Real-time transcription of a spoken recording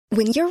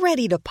When you're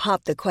ready to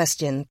pop the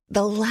question,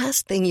 the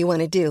last thing you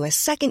want to do is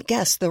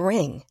second-guess the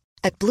ring.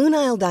 At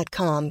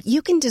BlueNile.com,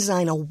 you can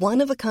design a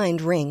one-of-a-kind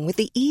ring with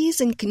the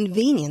ease and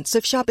convenience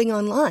of shopping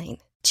online.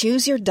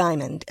 Choose your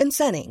diamond and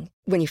setting.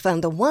 When you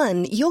find the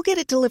one, you'll get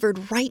it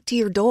delivered right to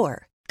your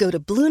door. Go to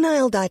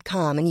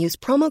BlueNile.com and use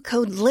promo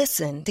code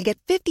LISTEN to get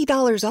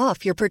 $50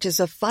 off your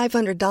purchase of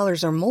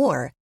 $500 or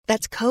more.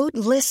 That's code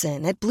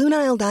LISTEN at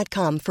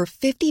BlueNile.com for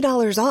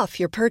 $50 off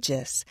your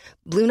purchase.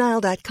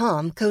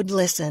 BlueNile.com, code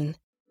LISTEN.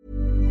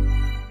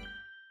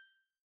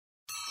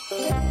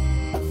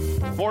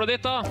 Målet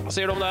ditt da, hva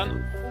sier du om den?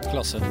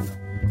 Klasse.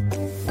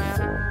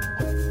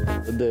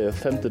 Det er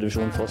 5.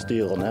 divisjon fra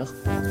styret ned.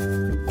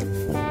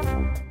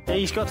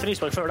 Jeg skal ha et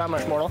frispark før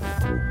deres mål da.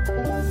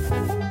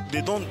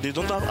 They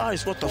don't have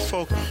eyes, what the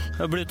fuck?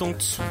 Det blir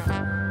tungt.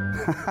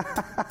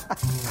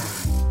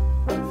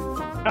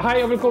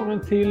 Hei og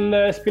velkommen til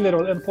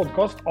Spillerråd, en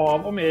podcast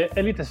av og med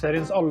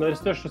Eliteseriens aller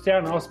største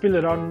stjerne av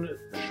spilleren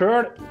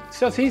selv.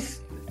 Siden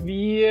sist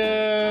vi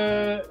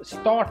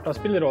startet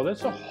Spillerrådet,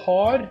 så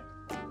har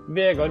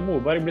Vegard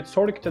Moberg blitt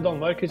solgt til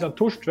Danmark, Christian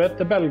Torstvedt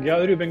til Belgia,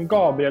 Ruben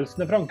Gabrielsen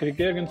til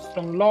Frankrike, Jørgen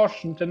Strand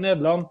Larsen til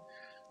Nederland,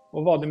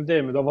 og Vadim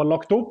Demidov har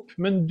lagt opp.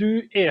 Men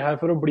du er her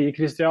for å bli,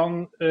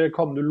 Christian.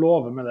 Kan du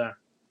love med det?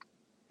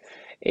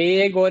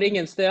 Jeg går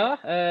ingen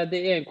steder.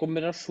 Det er en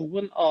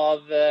kombinasjon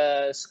av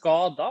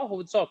skader,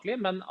 hovedsakelig,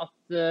 men at,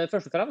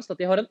 først og fremst at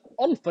de har en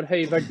alt for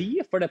høy verdi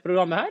for det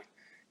programmet her.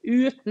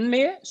 Uten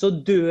meg så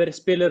dør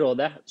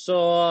Spillerrådet. Så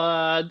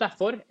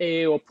derfor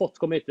er jo Pot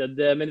Committed,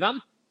 min venn,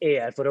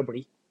 er her for å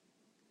bli.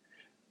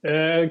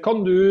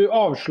 Kan du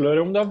avsløre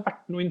om det har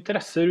vært noe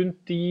interesse rundt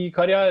din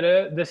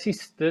karriere de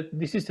siste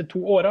 2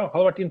 årene? Har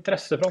det vært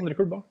interesse fra andre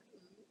klubber?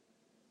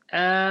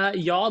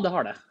 Ja, det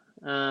har det.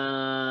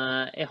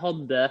 Jeg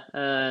hadde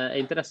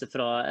interesse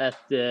fra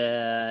et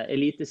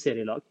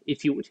eliteserielag i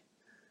fjor.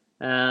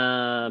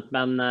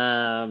 Men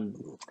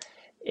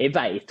jeg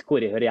vet hvor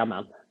jeg hører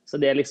hjemme. Så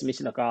det er liksom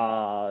ikke noe,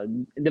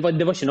 det var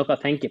ikke noe å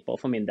tenke på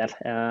for min del.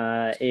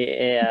 Jeg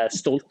er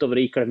stolt over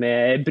å ikle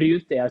meg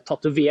brunt. Jeg har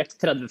tatovert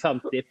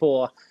 30-50 på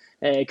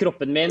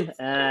kroppen min.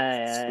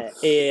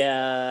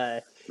 Jeg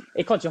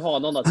kan ikke ha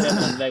en annen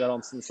trener enn Vegard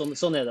Hansen.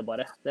 Sånn er det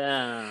bare.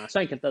 Så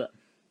enkelt er det.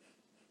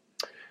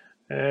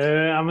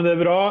 Ja, men det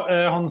er bra.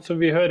 Han som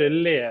vi hører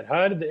ler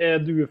her, det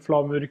er du,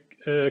 Flamur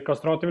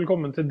Kastrati.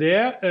 Velkommen til det.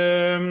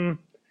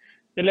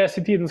 Jeg leser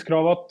i Tidens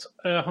Krav at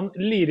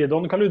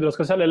Liridon Kaludra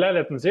skal selge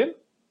leiligheten sin.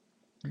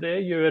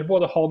 Det gjør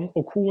både han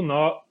og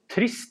kona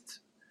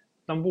trist.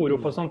 De bor jo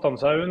på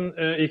Sankthanshaugen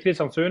i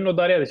Kristiansund, og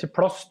der er det ikke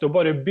plass til å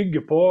bare bygge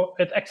på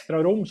et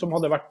ekstra rom som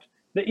hadde vært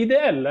det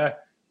ideelle.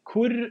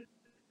 Hvor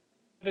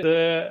er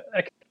det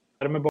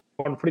ekstra med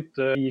barn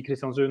flytte i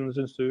Kristiansund,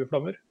 synes du,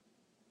 Flammer?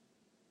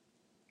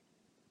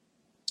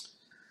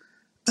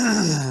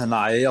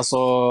 Nei,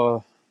 altså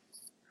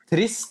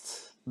trist.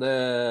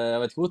 Jeg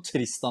vet ikke hvor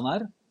trist han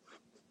er.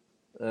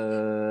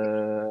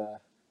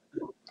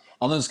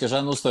 Han ønsker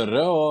seg noe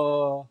større,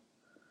 og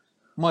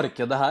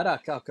markedet her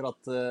er ikke akkurat,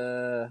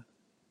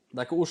 det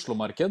er ikke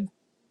Oslo-marked.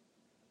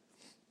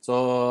 Så,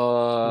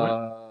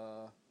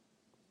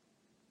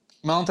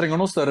 men han trenger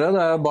noe større,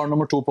 det er barn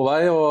nummer 2 på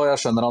vei, og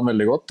jeg skjønner han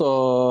veldig godt,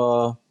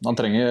 og han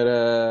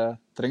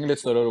trenger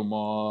litt større rom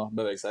å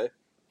bevege seg i.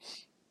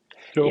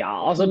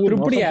 Ja, altså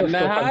problemet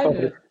her,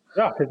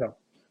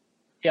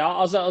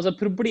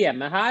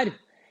 problemet her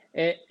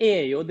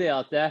er jo det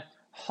at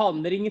han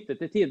ringte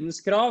til Tidens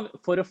Krav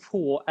for å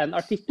få en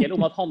artikkel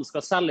om at han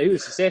skal selge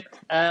huset sitt,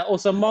 og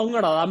så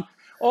mangler de.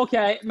 Ok,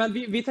 men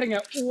vi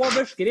trenger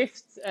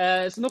overskrift,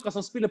 så noe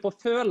som spiller på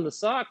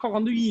følelser. Hva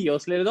kan du gi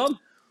oss, Liridon?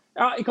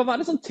 Ja, jeg kan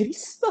være litt sånn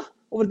trist da,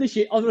 over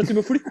at du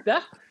må flytte.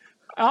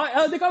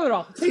 Ja, det kan være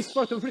bra. Trist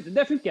for at du må flytte.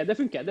 Det funker. Det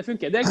er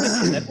en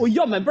klikkvinner. Og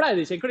jammen ble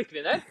det ikke en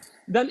klikkvinner.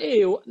 Den er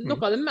jo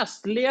noe av den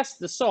mest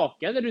leste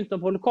saken rundt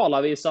om på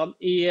lokalavisene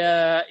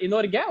i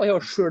Norge, og jeg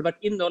har selv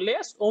vært inne og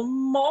lest, og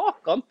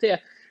maken til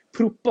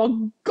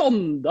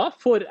propaganda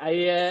for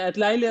et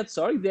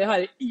leilighetssalg, det har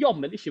jeg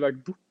jammen ikke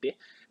vært borti.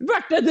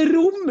 Hvert et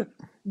rom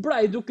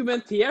ble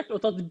dokumentert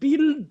og tatt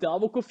bilder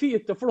av hvor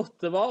fint og flott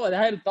det var i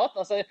det hele tatt.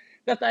 Altså,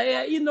 dette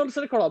er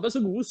innholdsreklame så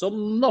god som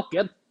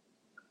noen.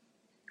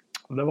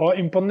 Det var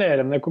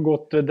imponerende hvor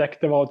godt dekk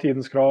det var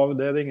Tidens Krav,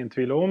 det er det ingen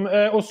tvil om.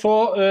 Og så,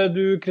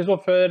 du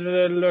Kristoffer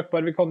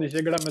Løkberg, vi kan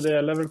ikke glemme det,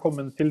 eller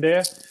velkommen til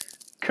det.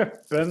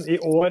 Cupen i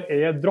år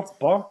er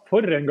droppet.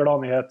 For en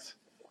gladnyhet.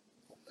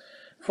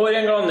 For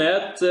en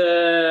gladnyhet.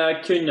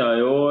 Jeg kunne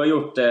jo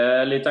gjort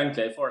det litt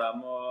enklere for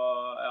dem, og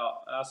ja,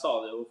 jeg sa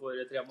det jo for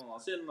 3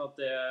 måneder siden at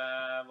det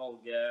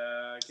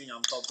valget kunne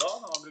de tatt da.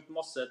 De har brukt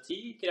masse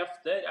tid,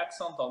 krefter,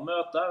 x antall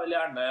møter. Jeg vil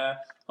gjerne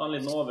ha en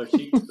liten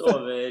oversikt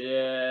over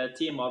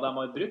timer de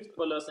har brukt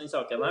på å løse den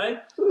saken her.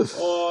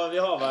 Og vi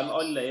har vel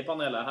alle i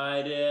panelet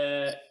her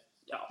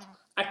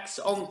x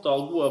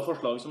antall gode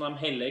forslag som de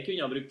heller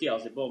kunne ha brukt tida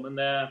si på, men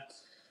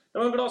det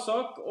var en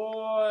gladsak,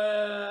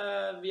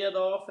 og vi er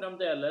da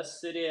fremdeles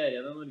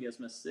regjerende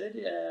norgesmester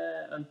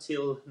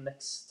until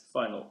next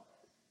final.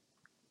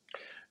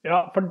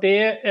 Ja, for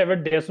det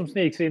vel det som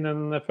sniker seg inn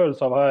en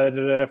følelse av her,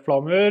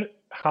 Flamur.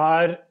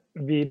 Her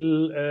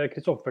vil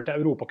Kristoffer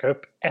til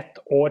Europacup 1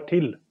 år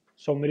til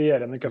som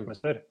regjerende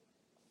cupmester.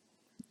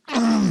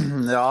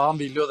 Ja, han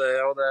vil jo det,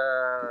 og det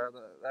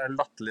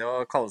latterlig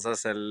å kalle seg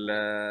selv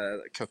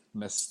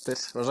cupmester.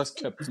 Hva slags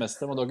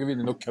cupmester? Men du har ikke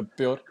vunnet noe cup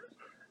i år.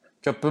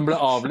 Cupen ble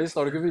avlyst, da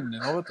har du ikke vunnet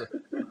noe, vet du.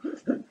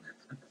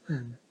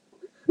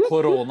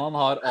 Koronaen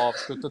har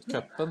avsluttet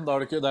cupen, da er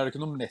du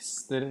ikke noe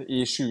mester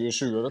i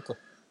 2020, vet du.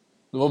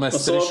 Du var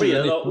mester i 2019. Og så blir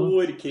det da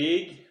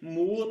ordkrig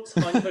mot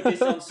han fra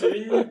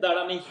Kristiansund, der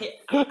de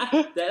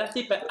jeg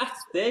tipper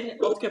etter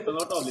at cupen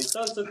ble avlyst,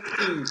 altså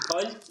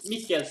innkalt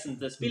Mikkelsen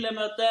til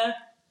spillemøte.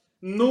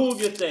 Nå,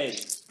 gutter!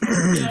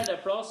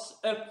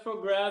 Fjerdeplass, up for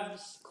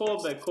grabs,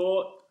 KBK,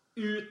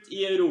 ut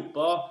i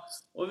Europa.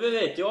 Og vi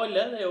vet jo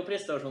alle, det er jo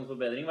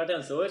prestasjonsforbedring hvert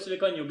eneste år, så vi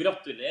kan jo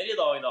gratulere i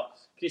dag da.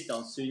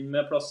 Kristiansund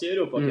med plass i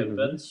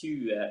Europacupen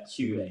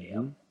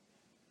 2021.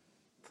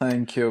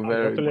 Thank you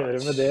very much.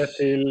 Gratulerer med det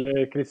til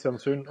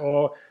Kristiansund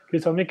og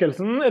Kristian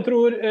Mikkelsen. Jeg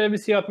tror vi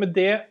sier at med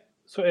det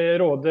så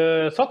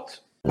rådet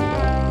satt.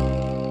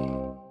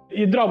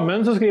 I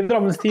Drammen så skriver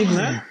Drammens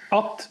Tidende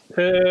at,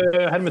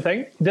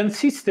 hermetegn, den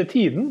siste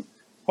tiden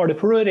har det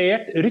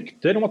florert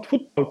rykter om at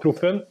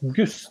fotballproffen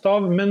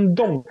Gustav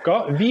Mendonca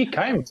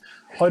Vikheim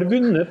har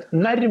vunnet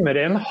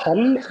nærmere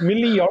 0,5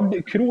 milliard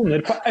kroner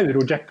på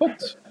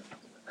Eurojackpot.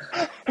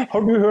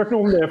 Har du hørt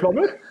noe om det,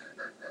 Flamur?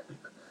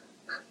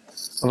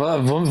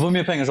 Hvor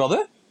mye penger sa du?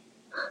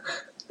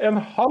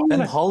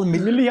 0,5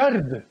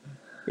 milliard.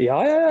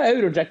 Ja,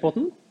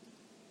 Eurojackpoten.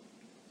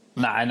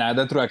 Nei,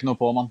 det tror jeg ikke noe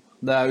på, mann.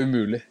 Det er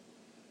umulig.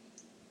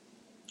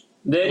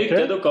 Det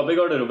ryktet dukket opp i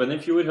garderoben i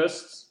fjor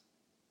høst.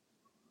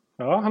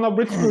 Ja, han har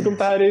blitt spurt om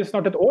det her i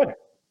snart et år.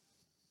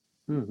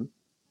 Men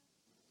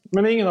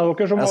det er ingen av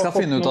dere som har fått noe... Jeg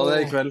skal finne ut av det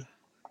i kveld.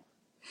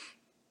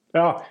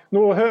 Ja,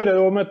 nå hører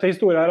jeg om et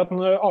historie her at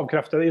han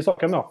avkrefter det i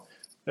saken da.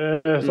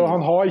 Så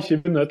han har ikke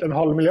vunnet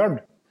 0,5 milliard.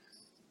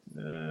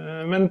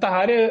 Men det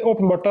her er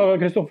åpenbart da,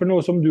 Kristoffer,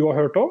 noe som du har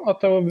hørt om,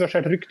 at det har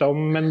vært rykter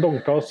om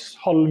Mendoncas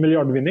 0,5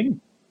 milliard-vinning.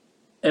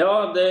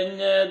 Ja, den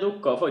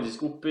dukket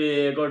faktisk opp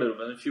i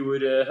garderoben i fjor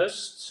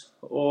høst,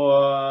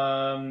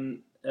 og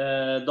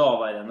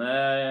daværende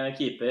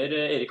keeper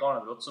Erik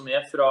Arnebrott, som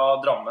er fra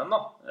Drammen,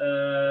 da,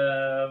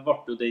 ble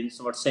jo den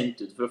som ble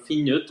sendt ut for å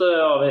finne ut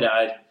av dette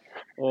her.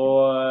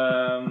 Og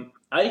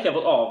jeg har ikke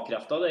fått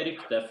avkreftet det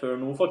ryktet før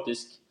nå,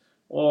 faktisk,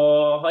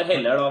 og har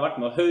heller da vært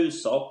med å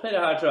hausse opp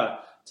dette her, tror jeg,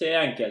 til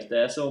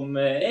enkelte som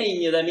er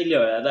inne i det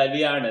miljøet der vi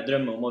gjerne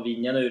drømmer om å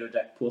vinne en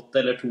Eurojackpot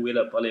eller 2 i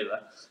løpet av livet.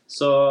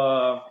 Så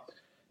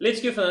litt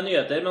skuffende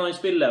nyheter, men han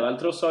spiller vel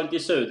tross alt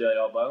i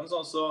Saudi-Arabia,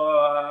 så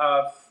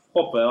jeg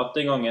håper at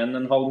den gangen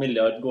 0,5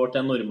 milliard går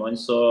til en nordmann,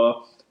 så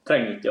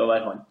trenger ikke det å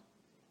være han.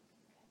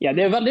 Ja,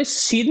 det er veldig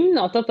synd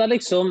at dette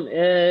liksom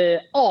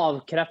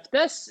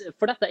avkreftes,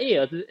 for dette er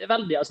jo et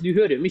veldig, altså du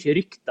hører jo mye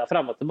rykter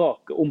frem og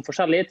tilbake om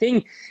forskjellige ting,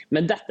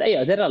 men dette er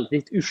jo et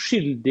relativt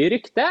uskyldig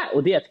rykte,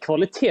 og det er et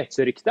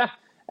kvalitetsrykte.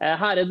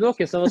 Her er det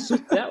noen som har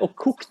suttet og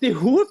kokt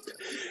ihop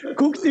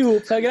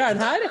de greiene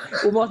her,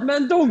 om at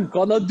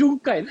Mendonca har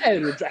dunket inn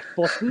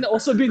Eurojackpoten, og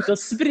så begynte å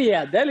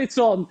spre det litt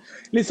sånn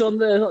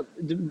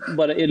du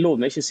bare, jeg lover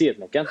meg ikke å si det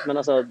noen,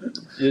 men altså,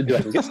 du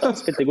er ikke stand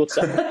spilt i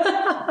godset.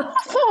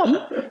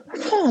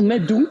 Faen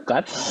med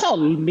dunket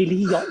 0,5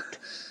 milliard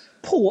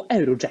på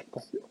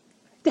Eurojackpoten.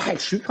 Det er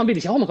helt sjukt, han vil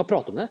ikke ha noe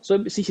prat om det,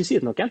 så ikke si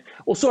det noen.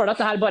 Og så er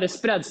dette her bare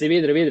spredd seg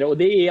videre og videre, og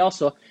det er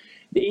altså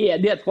det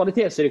er et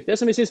kvalitetsrykte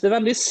som vi synes det er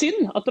veldig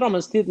synd at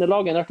Drammens Tidende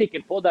lager en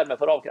artikkel på, og dermed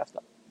får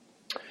avkreftet.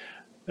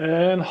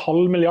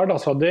 0,5 milliard,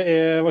 altså. Det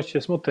var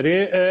ikke småtteri.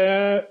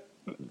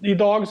 I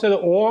dag så er det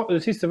også,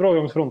 det siste fra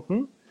overgangsfronten,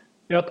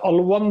 er at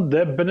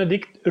Alwande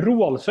Benedikt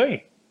Roaldsøy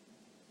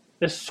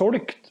er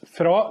solgt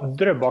fra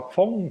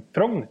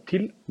Drøbak-Frogn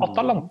til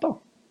Atalanta.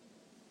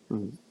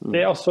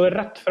 Det er altså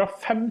rett fra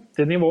 5.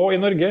 nivå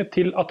i Norge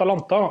til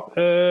Atalanta.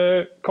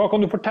 Hva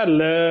kan du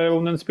fortelle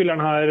om den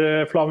spilleren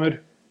her, Flamur?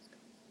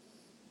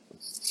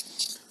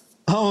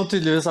 Han må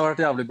tydeligvis ha vært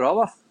jævlig bra,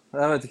 da.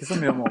 Jeg vet ikke så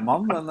mye om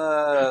han, men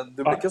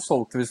du blir ikke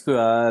solgt hvis du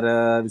er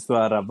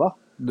ræva.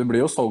 Du blir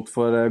jo solgt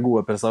for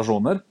gode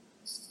prestasjoner.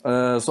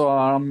 Så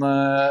har han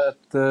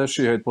et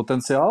skyhøyt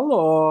potensial,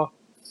 og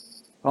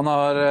han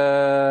har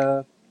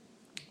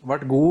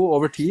vært god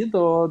over tid,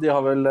 og de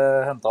har vel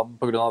hentet han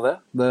på grunn av det.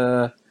 Det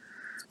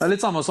er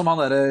litt samme som han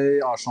der i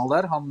Arsenal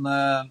der.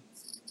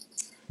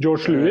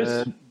 George Lewis.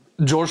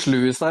 George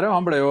Lewis der, ja.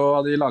 Han ble jo,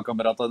 av de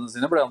lagkameratene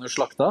sine ble han jo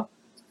slakta.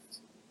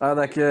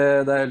 Det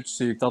er helt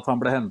sykt at han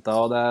ble hentet,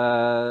 og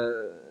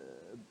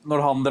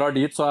når han drar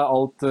dit, så er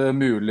alt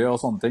mulig og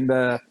sånne ting.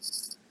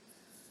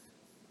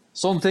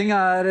 Sånne ting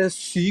er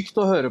sykt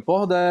å høre på.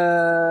 Det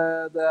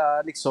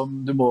er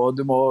liksom, du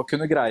må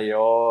kunne greie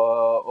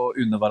å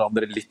unne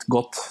hverandre litt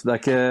godt. Det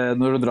er ikke,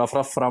 når du drar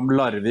fra Fram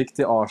Larvik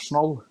til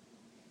Arsenal,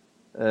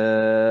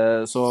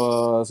 så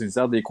synes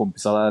jeg at de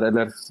kompisene der,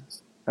 eller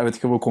jeg vet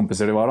ikke hvor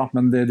kompiser de var da,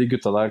 men de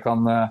gutta der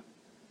kan...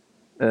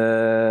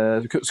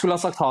 skulle ha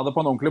sagt ha det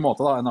på en ordentlig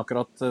måte da, enn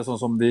akkurat sånn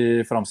som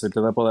de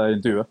framstilte det på det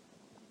intervjuet.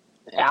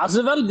 Ja,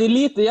 altså veldig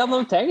lite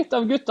gjennomtenkt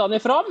av guttene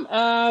i Fram.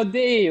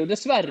 Det jo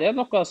dessverre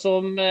noe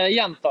som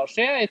gjentar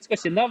seg. Jeg skal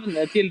ikke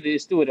nevne tidligere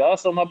historier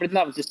som har blitt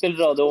nevnt i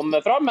spillradio om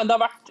Fram, men det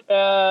har vært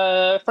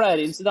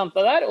flere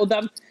incidenter der, og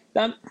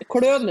de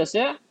kløner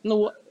seg nå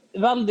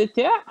veldig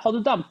til.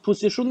 Hadde de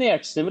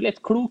posisjonert seg med litt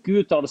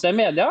kloke uttalelser i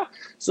media,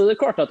 så det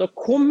klart at å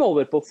komme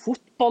over på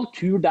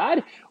fotballtur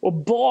der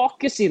og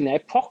bake sine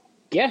i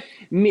pakke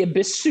med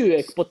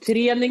besøk på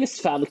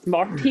treningsfelt med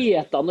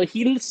Artetaen og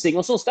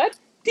hilsing og sånt der,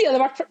 det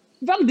hadde vært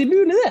veldig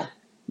mulig det.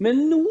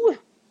 Men nå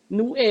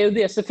jo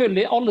det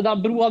selvfølgelig alle de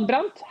broene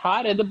brent.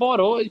 Her det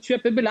bare å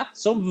kjøpe billett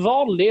som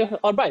vanlige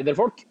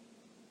arbeiderfolk.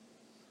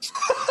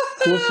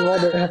 Hvordan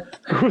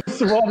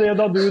var det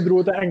da du dro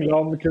til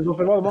England,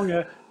 Kristoffer? Var det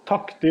mange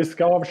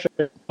taktiske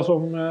avskjeder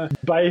som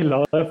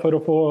beilet deg for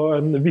å få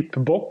en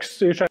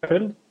VIP-boks i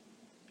Sheffield?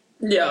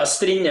 Ja,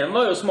 Strindheim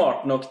var jo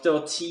smart nok til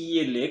å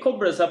tidlig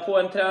koble seg på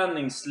en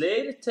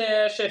treningsleir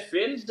til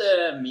Sheffield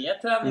med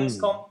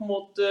treningskamp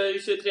mot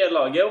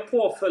U23-laget og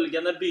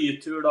påfølgende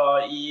bytur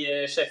da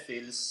i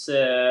Sheffields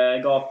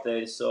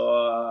gater. Så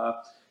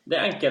det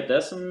enkelte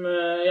som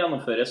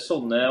gjennomfører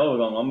sånne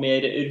overganger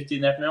mer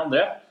rutinert enn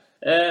andre.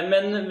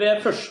 Men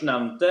ved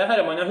førstnevnte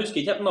herremann, jeg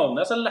husker ikke helt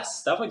navnet, så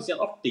leste jeg faktisk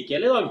en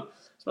artikkel i dag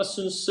som jeg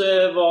synes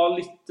var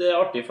litt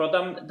artig, for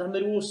at de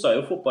rosa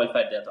jo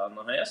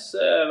fotballferdighetene hans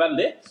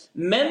veldig.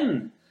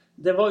 Men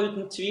det var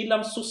uten tvil de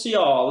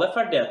sosiale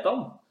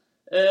ferdighetene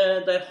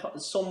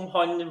som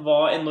han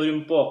var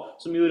enorm på,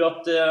 som gjorde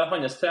at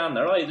hans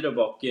trener da, i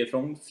Drøbak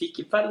Frogn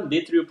fikk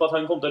veldig tro på at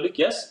han kom til å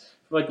lykkes.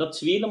 Det var ikke noe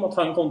tvil om at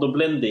han kom til å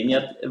blende inn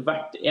i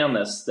hvert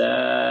eneste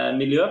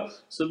miljø.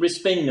 Så det blir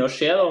spennende å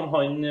se da, om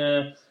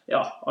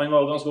han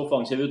var ganske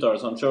offensiv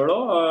uttalelse han selv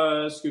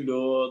også. Skulle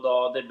jo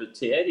da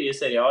debutere i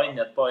Serie A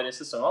innen et par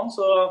sesongene,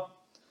 så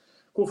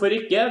hvorfor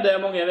ikke? Det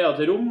mange veier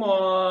til rom,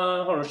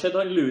 og har jo sett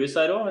han Lewis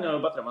her også. Han har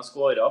jo bedre med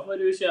skåret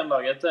for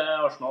U21-laget til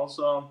Arsenal,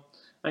 så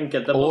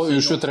enkelte... Og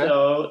U23.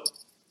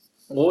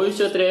 Og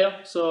U23, ja.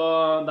 Så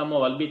de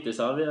må vel bite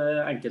seg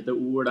av enkelte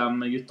ord,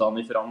 de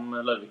guttene i Fram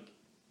Larvik.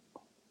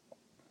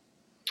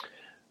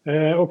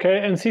 Ok,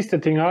 en siste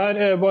ting her,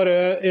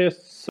 bare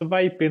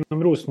sveip innom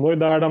Rosenborg,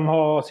 der de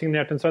har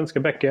signert den svenske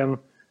bekken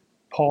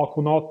Pa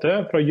Konate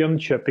fra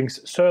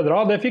Jönköpings Södra.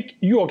 Det fikk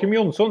Joakim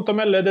Jonsson til å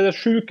melde det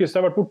sykeste jeg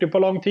har vært borte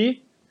på lang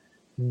tid.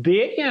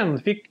 Det igjen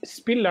fikk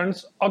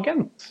spillerens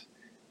agent,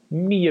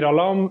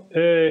 Miralam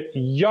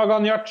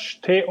Jaganjac,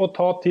 til å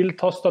ta til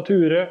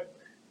tastaturet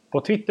på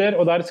Twitter,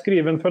 og der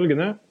skriver han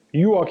følgende: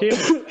 Joakim,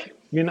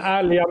 min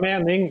ærlige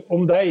mening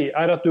om deg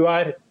at du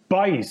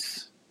bajs.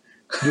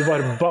 Du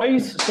var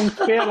bajs som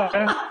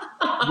spelare,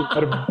 du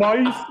var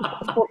bajs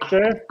som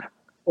sportssjef,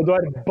 og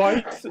du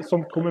bajs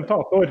som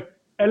kommentator,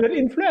 eller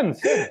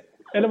influencer,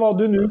 eller hva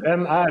du nu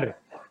enn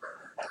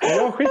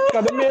Jag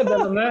skickade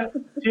meddelande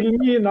till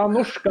mina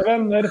norska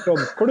vänner från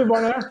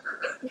klubbarna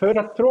för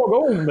att fråga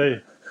om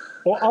dig,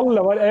 och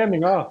alla var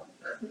eniga.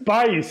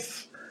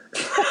 Bajs!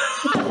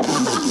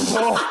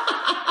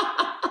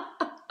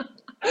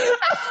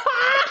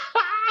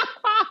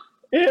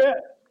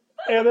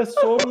 Det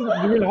sånn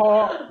du vil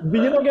ha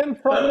din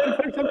agentplaner,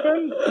 for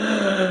eksempel?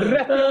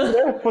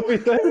 Rett på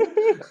Twitter.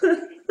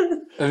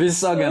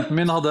 Hvis agenten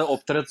min hadde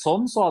opptrådt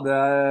sånn, så hadde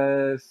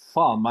jeg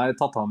faen meg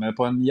tatt han med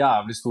på en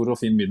jævlig stor og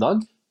fin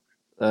middag.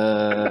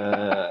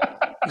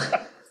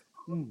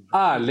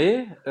 Ærlig,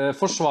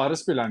 forsvare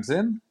spilleren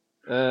sin.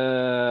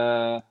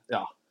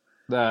 Ja,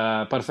 det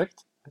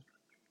perfekt.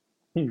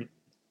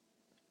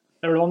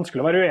 Det vel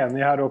vanskelig å være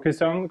uenig her også,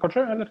 Christian,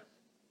 kanskje, eller?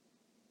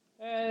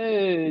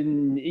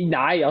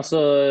 Nei, altså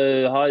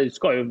jeg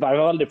skal jo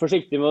være veldig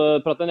forsiktig med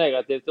å prate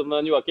negativt om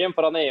Joakim,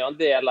 for han jo en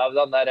del av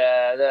den der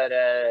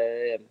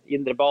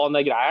indre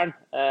bane-greien,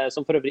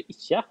 som for øvrig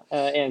ikke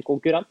en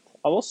konkurrent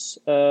av oss,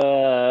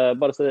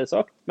 bare så det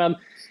sagt. Men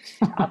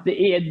at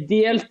det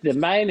delte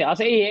meninger,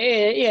 altså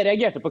jeg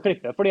reagerte på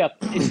klippet, fordi at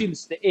jeg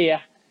synes det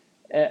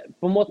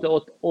på en måte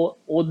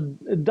å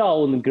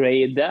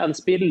downgrade en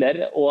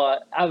spiller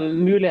og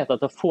muligheter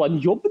til å få en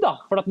jobb da,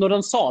 for at når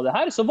han sa det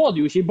her, så var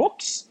det jo ikke i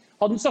boks.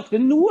 Hadde han sagt det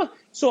nå,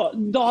 så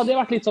da hadde det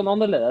vært litt sånn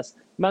annerledes.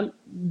 Men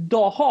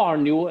da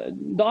han jo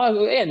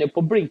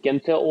på blinken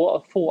til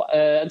å få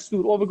en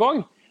stor overgang,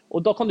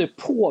 og da kan det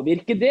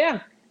påvirke det.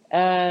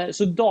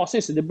 Så da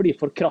synes jeg det blir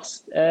for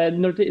krast.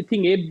 Når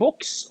ting i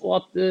boks,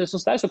 og at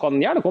sånn der, så kan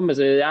han gjerne komme med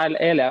seg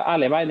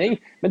ærlig mening,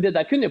 men det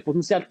der kunne jo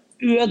potensielt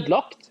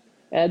ødelagt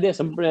det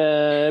som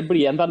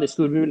blir en veldig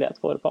stor mulighet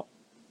for Pan.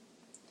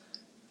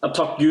 Ja,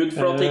 takk Gud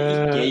for at jeg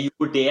ikke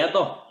gjorde det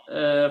da.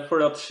 For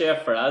at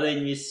sjefer deg, den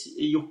hvis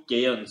Jokke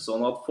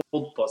Jønsson hadde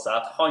fått på seg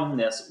et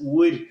hans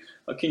ord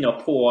og kunne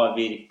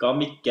påvirke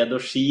Mikke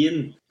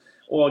Dorsin,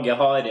 Åge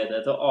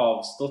Hareide til å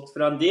avstått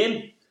fra en deal,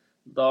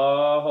 da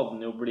hadde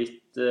han jo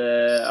blitt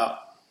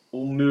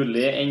om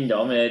mulig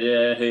enda mer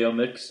høy og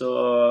mørk. Så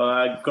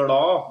jeg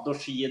glad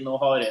Dorsin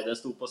og Hareide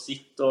sto på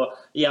sitt og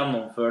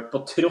gjennomført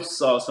på tross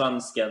av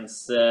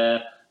svenskens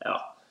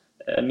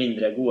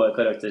mindre gode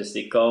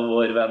karakteristikker av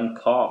vår venn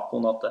Pa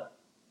Konate.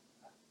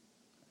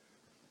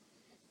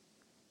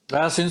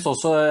 Jeg synes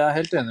også, jeg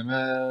helt enig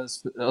med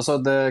altså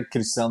det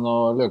Christian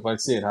og Løkberg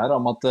sier her,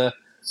 om at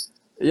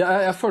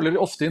jeg føler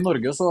ofte i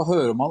Norge så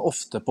hører man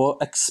ofte på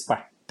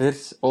eksperter,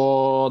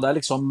 og det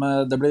liksom,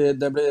 det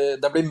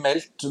blir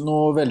meldt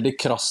noe veldig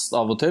krasst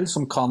av og til,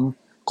 som kan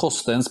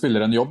koste en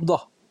spiller en jobb da.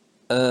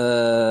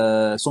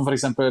 Som for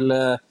eksempel,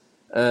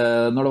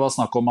 når det var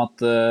snakk om at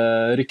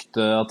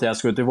ryktet at jeg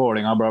skulle til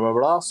Vålinga, bla bla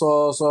bla,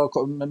 så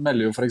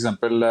melder jo for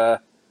eksempel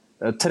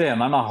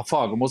treneren,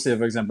 Fagermo sier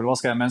for eksempel, hva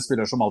skal jeg med en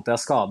spiller som alltid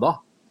er skadet?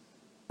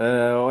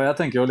 Og jeg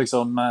tenker jo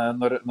liksom,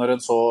 når en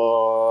så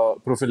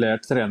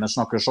profilert trener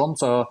snakker sånn,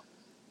 så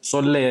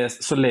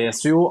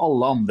leser jo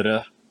alle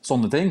andre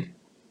sånne ting.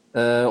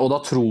 Og da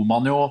tror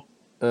man jo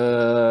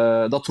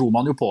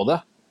på det.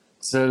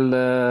 Selv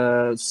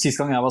sist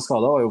gang jeg var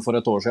skadet var jo for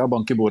et år siden,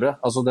 bank i bordet.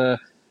 Altså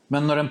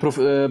men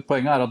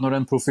poenget er at når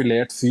en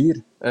profilert fyr,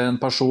 en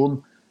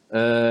person,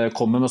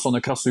 kommer med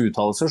sånne krasse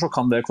uttalelser, så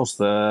kan det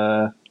koste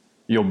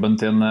jobben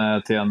til en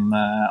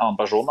annen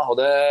person. Da. Og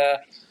det,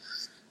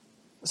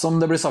 som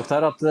det blir sagt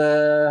her, at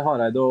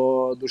Hareide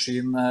og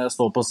Dorsin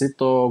står på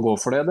sitt og går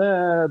for det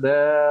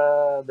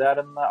er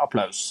en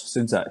applaus,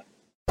 synes jeg.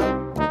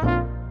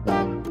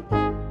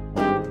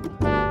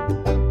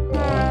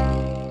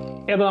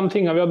 En av de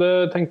tingene vi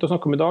hadde tenkt å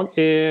snakke om i dag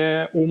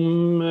er om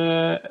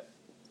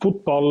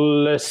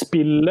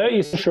fotballspillet i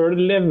seg selv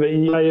lever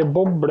i en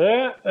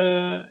boble.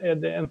 Er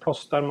det en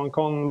plass der man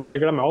kan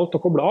glemme alt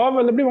og koble av,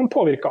 eller blir man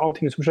påvirket av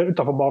ting som skjer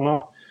utenfor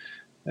banen?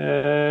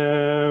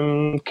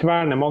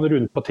 Kverner man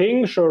rundt på ting,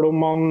 selv om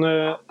man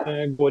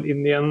går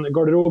inn i en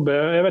garderobe?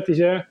 Jeg vet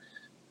ikke.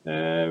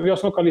 Vi har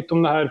snakket litt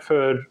om det her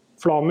før,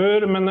 Flamur,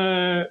 men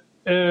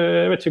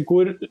jeg vet ikke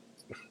hvordan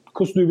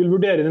du vil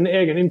vurdere din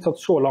egen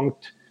innsats så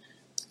langt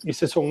i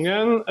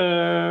sesongen.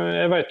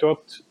 Jeg vet jo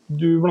at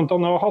du blant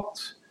annet har hatt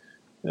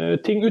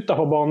ting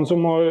utenfor banen som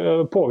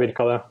har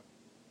påvirket det.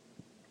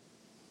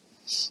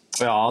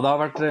 Ja, det har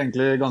vært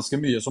egentlig ganske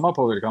mye som har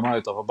påvirket meg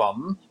utenfor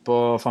banen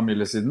på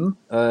familiesiden.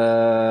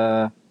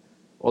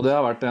 Og det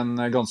har vært en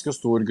ganske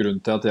stor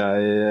grunn til at jeg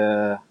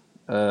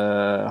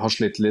har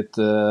slitt litt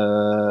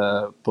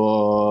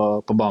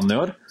på banen i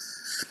år.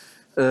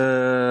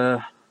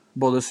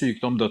 Både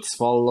sykdom,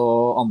 dødsfall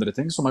og andre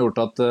ting som har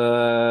gjort at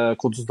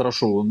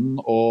konsentrasjonen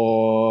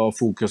og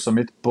fokuset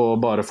mitt på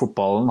bare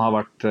fotballen har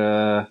vært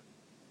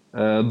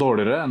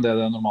dårligere enn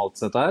det normalt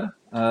sett er.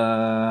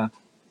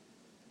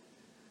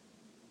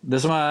 Det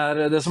som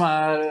er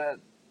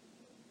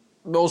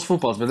med oss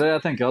fotballspillere,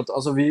 jeg tenker at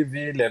altså, vi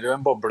lever jo i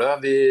en boble.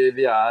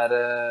 Vi er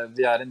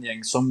en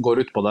gjeng som går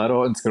utpå der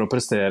og ønsker å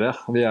prestere.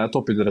 Vi er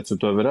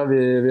toppidrettsutøvere.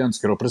 Vi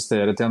ønsker å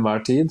prestere til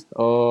enhver tid.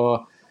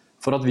 Og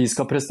for at vi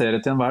skal prestere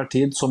til enhver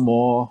tid, så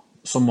må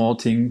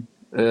ting,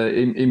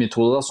 i mitt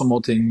hode da, så må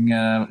ting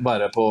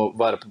være på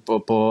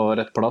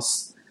rett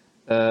plass.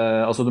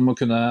 Altså du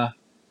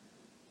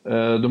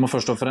må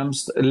først og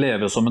fremst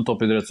leve som en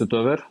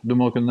toppidrettsutøver. Du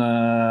må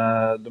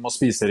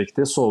spise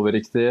riktig, sove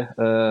riktig,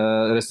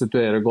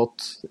 restituere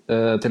godt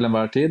til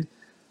enhver tid.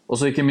 Og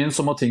så ikke minst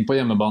så må ting på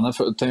hjemmebane,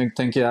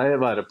 tenker jeg,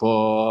 være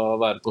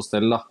på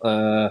stell da.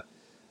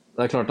 Det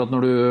er klart at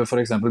når du for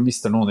eksempel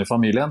mister noen i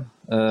familien,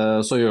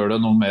 så gjør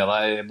det noe med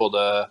deg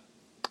både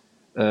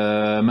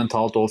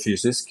mentalt og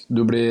fysisk.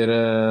 Du blir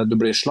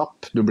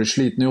slapp, du blir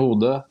sliten i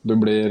hodet, du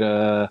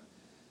er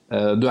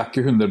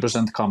ikke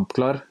 100%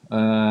 kampklar.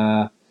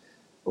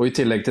 Og i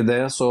tillegg til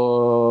det så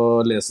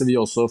leser vi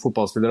også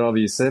fotballspillere og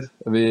aviser.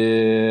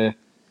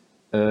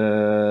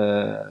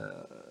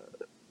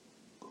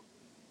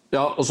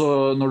 Ja, og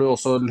så når du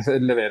også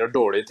leverer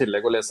dårlig i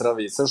tillegg og leser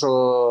aviser, så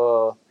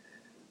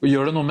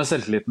gjør det noe med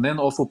selvtilliten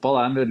din, og fotball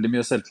er en veldig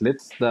mye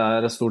selvtillit. Det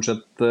er stort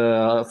sett,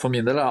 for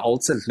min del, er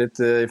alt selvtillit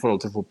i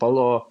forhold til fotball,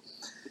 og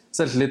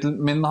selvtilliten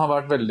min har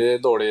vært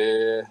veldig dårlig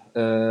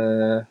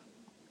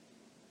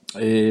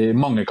i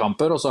mange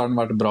kamper, og så har den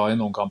vært bra i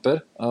noen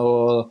kamper,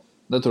 og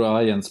det tror jeg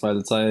har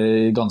gjenspeilet seg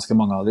i ganske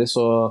mange av de,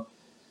 så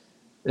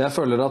jeg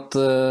føler at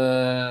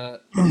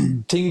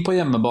ting på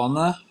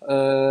hjemmebane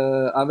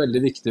er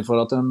veldig viktig for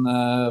at en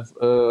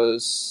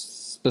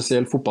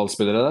spesielt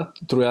fotballspillere,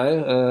 tror jeg,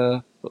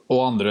 og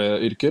andre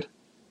yrker,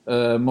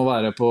 må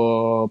være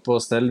på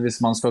stell hvis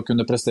man skal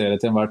kunne prestere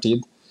til enhver tid.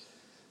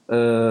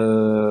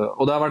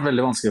 Og det har vært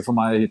veldig vanskelig for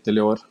meg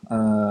hittil i år,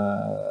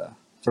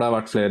 for det har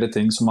vært flere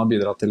ting som har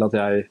bidratt til at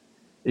jeg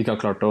ikke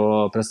har klart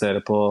å prestere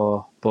på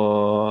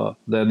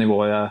det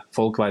nivået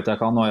folk vet jeg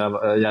kan, og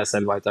jeg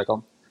selv vet jeg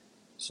kan.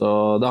 Så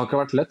det har ikke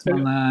vært lett, men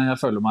jeg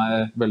føler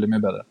meg veldig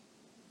mye bedre.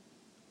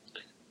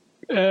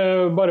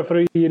 Bare for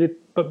å gi litt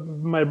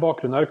mer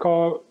bakgrunn her,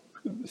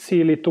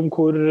 si litt om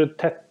hvor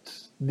tett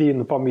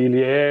din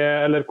familie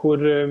er, eller hvor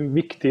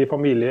viktig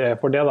familie er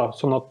for det da,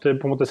 sånn at det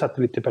på en måte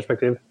setter litt i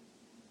perspektiv.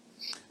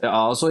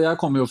 Ja, altså jeg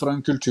kommer jo fra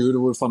en kultur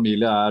hvor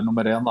familie er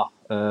nummer 1 da.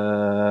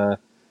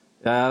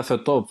 Jeg er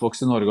født og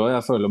oppvokst i Norge, og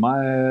jeg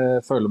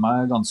føler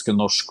meg ganske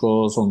norsk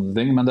og sånne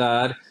ting, men det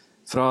er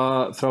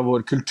fra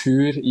vår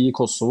kultur i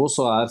Kosovo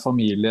så er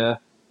familie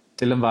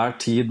til enhver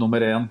tid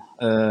nummer 1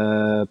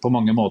 på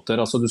mange måter.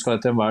 Altså du skal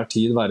til enhver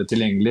tid være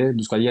tilgjengelig,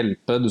 du skal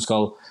hjelpe, du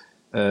skal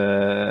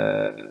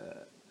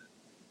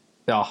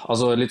ja,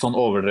 altså litt sånn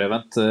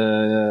overdrevent.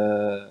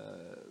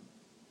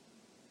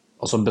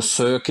 Altså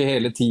besøke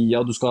hele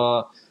tiden, det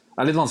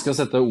er litt vanskelig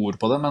å sette ord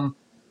på det, men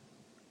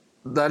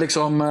det er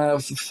liksom,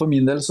 for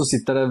min del så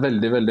sitter det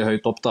veldig, veldig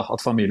høyt opp da,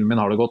 at familien min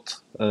har det godt.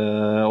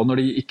 Og når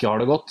de ikke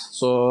har det godt,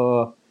 så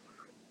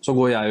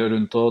går jeg jo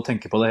rundt og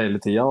tenker på det hele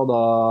tiden, og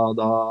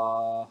da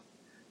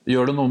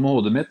gjør det noe med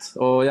hodet mitt.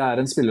 Og jeg er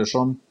en spiller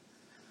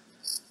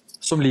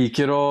som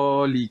liker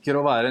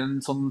å være en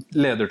sånn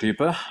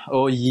ledertype,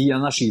 og gi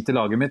energi til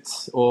laget mitt.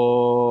 Og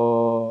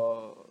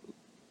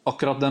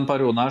akkurat den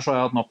perioden her så har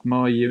jeg hatt nok med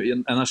å gi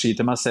energi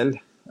til meg selv,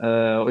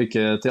 og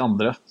ikke til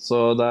andre.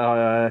 Så det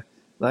er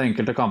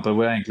enkelte kamper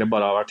hvor jeg egentlig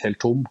bare har vært helt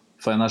tom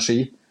for energi,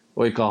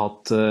 og ikke har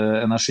hatt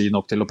energi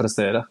nok til å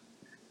prestere.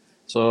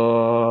 Så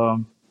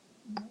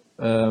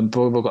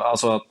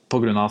altså på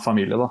grunn av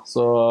familie da.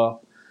 Så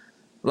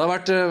det har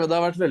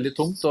vært veldig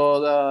tungt,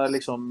 og det er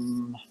liksom,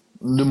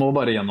 du må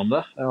bare gjennom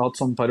det. Jeg har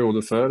hatt sånn periode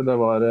før, det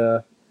var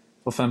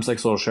for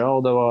 5-6 år siden,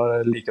 og det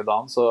var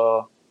likedan, så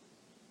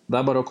det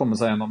er bare å komme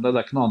seg gjennom det. Det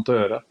er ikke noe annet å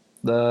gjøre.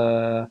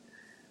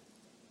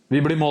 Vi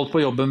blir målt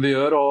på jobben vi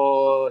gjør,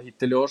 og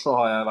hittil i år så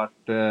har jeg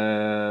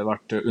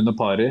vært under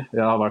pari.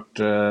 Jeg har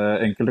vært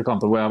enkelte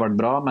kamper hvor jeg har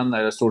vært bra, men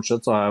stort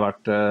sett så har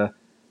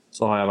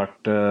jeg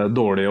vært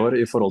dårlig i år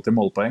i forhold til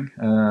målpoeng.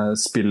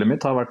 Spillet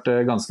mitt har vært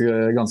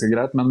ganske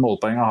greit, men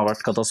målpoenget har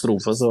vært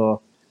katastrofe, så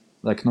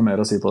det er ikke noe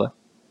mer å si på det.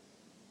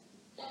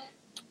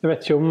 Jeg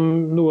vet ikke om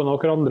noen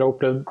av dere andre har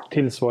opplevd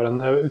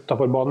tilsvarende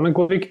utenfor banen, men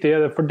hvor viktig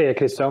er det for deg,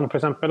 Kristian,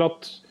 for eksempel,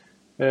 at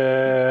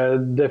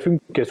det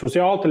funker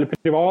sosialt eller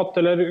privat,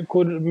 eller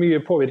hvor mye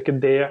påvirker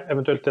det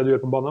eventuelt det du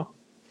gjør på banen?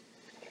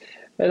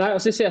 Nei,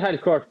 altså jeg ser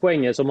helt klart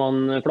poenget som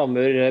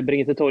Flamur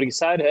bringer til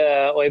torgs her,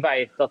 og jeg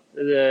vet at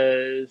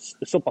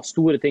såpass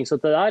store ting som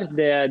det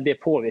der,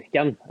 det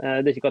påvirker en.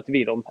 Det er ikke hva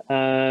tvil om.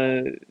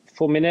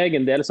 For min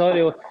egen del så har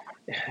jeg jo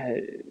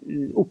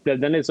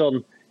opplevd en litt sånn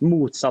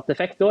motsatt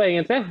effekt da,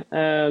 egentlig.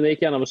 Det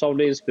gikk gjennom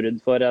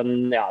samlivsbrudd for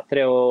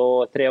 3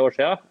 år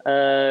siden.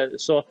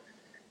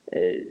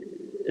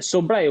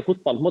 Så ble jo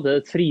fotball på en måte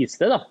et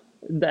fristed da.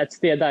 Det er et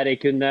sted der jeg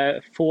kunne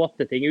få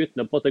til ting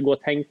uten å på en måte gå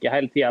og tenke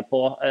hele tiden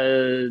på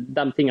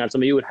de tingene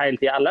som jeg gjorde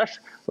hele tiden ellers.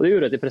 Og det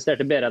gjorde at jeg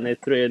presterte bedre enn jeg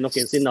tror jeg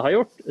noensinne har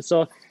gjort. Så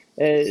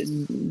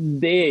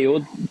det er jo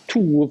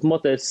to på en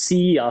måte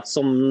sider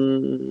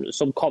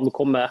som kan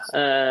komme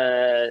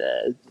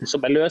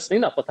som en løsning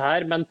da, på dette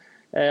her, men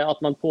at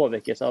man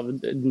påvirkes av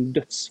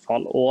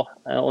dødsfall og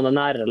den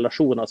nære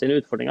relasjonen av sine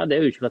utfordringer, det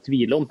er jo ikke noe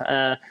tvil om.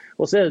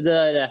 Og så er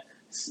det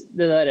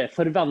der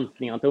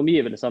forventningene til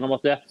omgivelsene om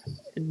at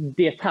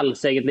det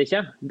telles egentlig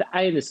ikke. Det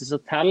eneste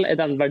som teller er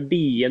den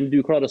verdien du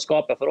klarer å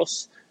skape for oss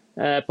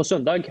på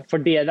søndag, for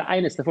det er det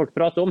eneste folk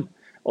prater om.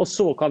 Og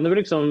så kan du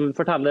liksom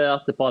fortelle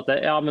etterpå at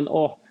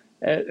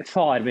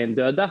far min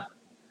døde.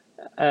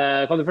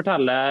 Kan du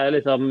fortelle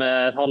liksom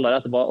et halvår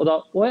etterpå, og da,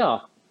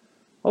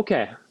 ok,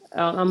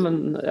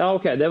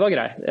 ok, det var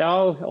greit.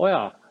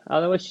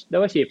 Det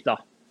var kjipt da.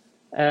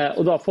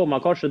 Og da får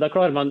man kanskje, da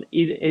klarer man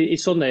i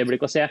sånne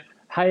øyeblikk å se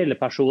hele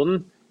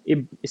personen, i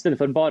stedet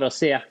for bare å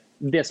se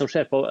det som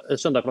skjer på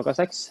søndag klokka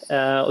 6.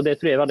 Og det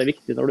tror jeg er veldig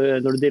viktig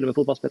når du dealer med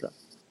fotballspillere.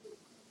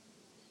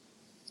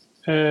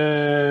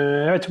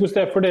 Jeg vet ikke hvordan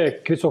det er for deg,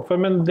 Kristoffer,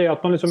 men det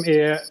at man liksom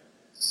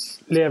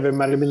lever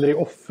mer eller mindre i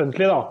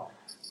offentlig da,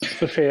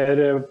 så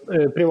skjer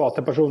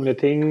private personlige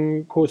ting,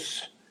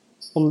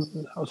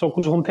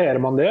 hvordan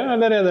håndterer man det,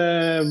 eller er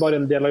det bare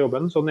en del av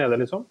jobben? Sånn er det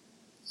liksom?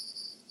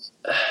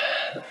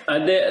 Nei,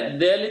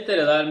 det er litt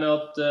det der med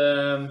at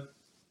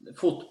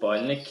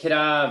fotballen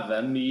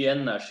krever mye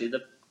energi,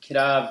 det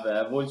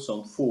krever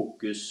voldsomt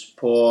fokus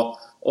på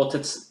og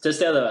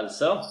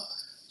tilstedeværelse.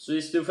 Så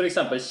hvis du for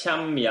eksempel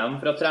kommer hjem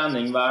fra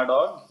trening hver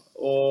dag,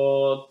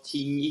 og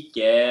ting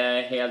ikke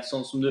er helt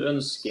sånn som du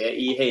ønsker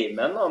i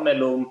heimen, da,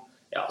 mellom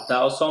deg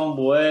og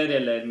samboer,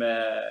 eller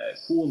med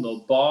kone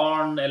og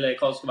barn, eller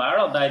hva det skal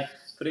være, da, der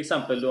for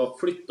eksempel du har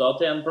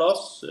flyttet til en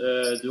plass,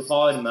 du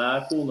har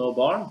med kone og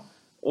barn,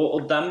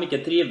 og de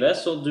ikke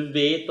trives, og du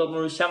vet at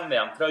når du kommer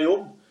hjem fra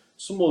jobb,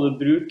 så må du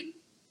bruke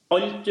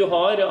alt du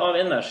har av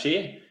energi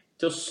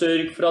til å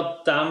sørge for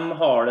at de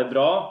har det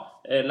bra,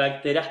 legge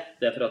til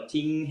rette for at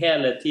ting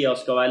hele tiden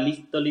skal være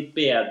litt og litt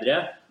bedre,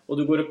 og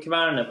du går og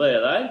kverner på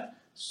det der,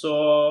 så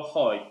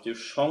har ikke du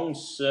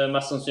sjans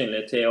mest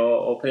sannsynlig til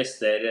å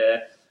prestere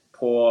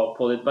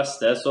på ditt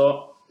beste. Så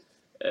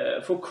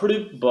for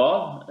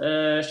klubber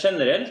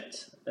generelt,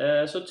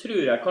 så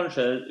tror jeg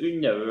kanskje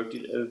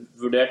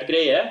undervurdert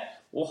greie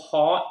å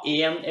ha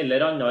en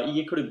eller annen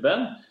i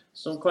klubben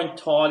som kan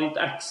ta litt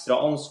ekstra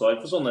ansvar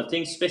for sånne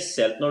ting,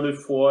 spesielt når du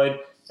får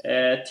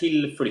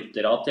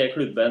tilflyttere til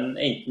klubben,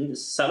 enten,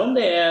 selv om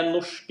det er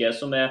norske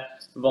som er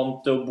vant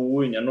til å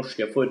bo under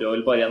norske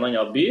forhold bare i en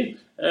annen by,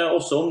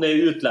 også om det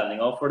er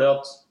utlendinger, for det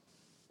at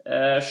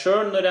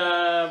selv når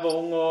jeg var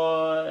ung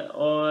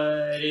og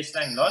reiste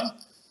til England,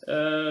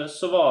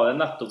 så var det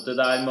nettopp det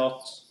der med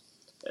at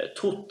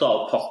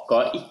totalpakka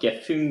ikke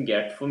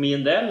fungerte for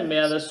min del,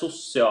 med det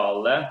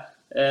sosiale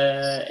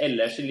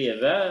ellers i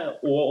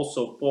livet, og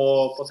også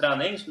på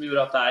trening, som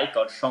gjorde at jeg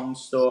ikke hadde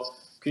sjans til å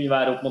kunne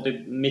være opp mot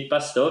mitt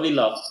beste og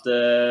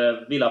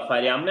ville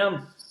fære hjem igjen.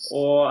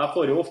 Og jeg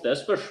får jo ofte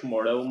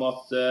spørsmålet om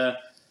at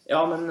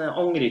ja, men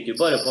angrer ikke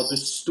bare på at du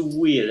sto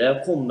i det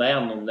og kom deg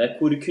gjennom det.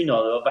 Hvor kunne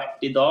du ha vært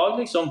i dag,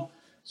 liksom?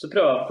 Så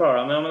prøver jeg å forklare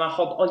dem, ja, men jeg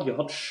hadde aldri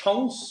hatt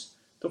sjans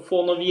til å få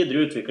noe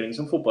videre utvikling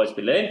som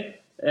fotballspiller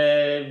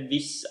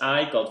hvis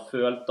jeg ikke hadde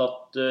følt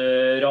at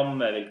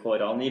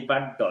rammevilkårene i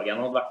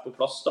hverdagen hadde vært på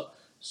plass. Da.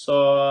 Så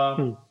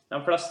de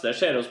fleste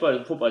ser oss bare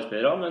som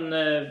fotballspillere, men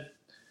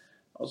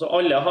altså,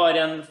 alle har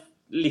en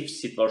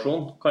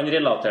livssituasjon, kan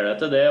relatere det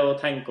til det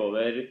og tenke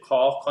over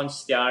hva kan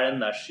stjele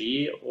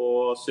energi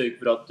og sørge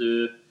for at du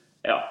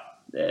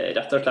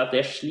rett og slett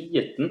er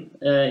sliten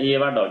i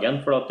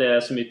hverdagen, for at det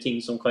er så mye ting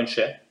som kan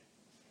skje.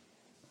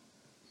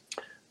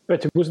 Jeg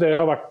vet ikke hvordan det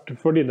har vært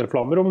for dine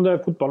Flammer, om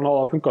fotballen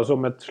har funket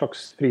som et slags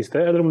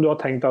fristed, eller om du har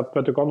tenkt at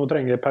vet du hva, nå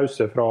trenger jeg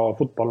pause fra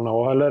fotballen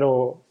også, eller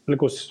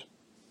hvordan?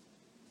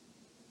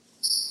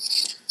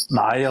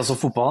 Nei, altså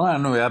fotballen er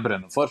noe jeg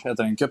brenner for. Jeg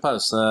trenger ikke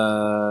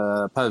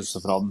pause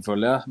fra den,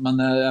 føler jeg. Men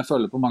jeg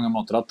føler på mange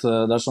måter at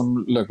det er som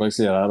Løkberg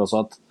sier her også,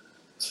 at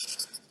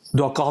du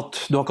har ikke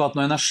hatt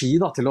noe energi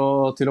da, til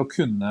å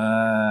kunne...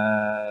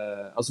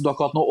 Altså du har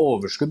ikke hatt noe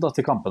overskudd da,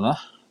 til kampene,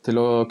 til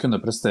å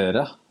kunne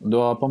prestere. Du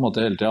har på en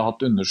måte hele tiden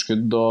hatt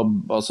underskudd,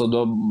 og altså,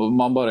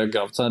 man bare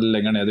gravd seg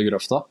lenger ned i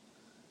grøfta.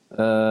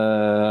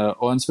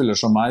 Og en spiller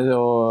som meg,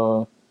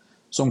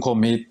 som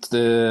kom hit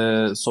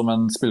som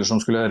en spiller som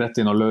skulle rett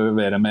inn og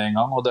levere med en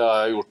gang, og det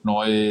har jeg gjort nå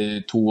i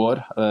 2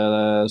 år,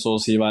 så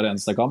å si hver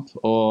eneste kamp.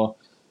 Og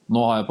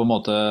nå har jeg på en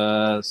måte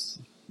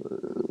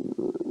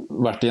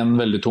vært i en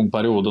veldig tung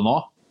periode nå.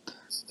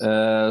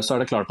 Så er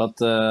det klart at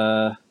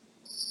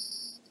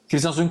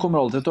Kristiansund kommer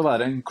alltid til å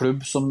være en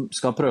klubb som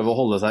skal prøve å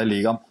holde seg i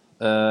ligaen,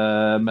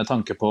 med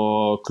tanke på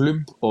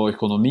klubb og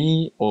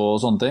økonomi og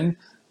sånne ting.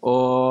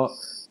 Og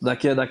det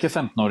er ikke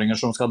 15-åringer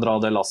som skal dra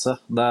det lasset.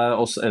 Det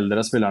er oss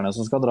eldre spillerne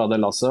som skal dra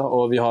det lasset,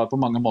 og vi har på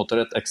mange måter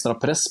et ekstra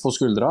press på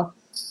skuldra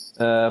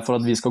for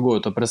at vi skal gå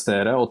ut og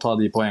prestere og ta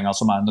de poengene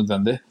som er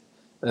nødvendig.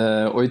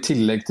 Og i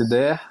tillegg til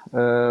det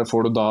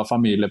får du da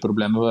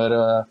familieproblemer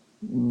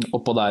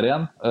oppå der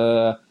igjen.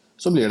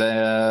 Så blir det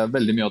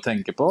veldig mye å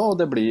tenke på, og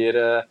det blir...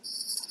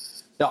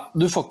 Ja,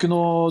 du får ikke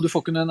noe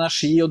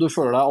energi, og du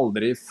føler deg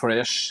aldri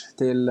fresh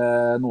til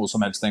noe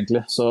som helst,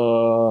 egentlig. Så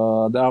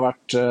det har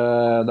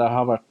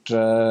vært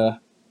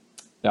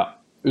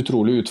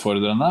utrolig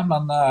utfordrende,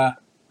 men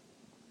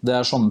det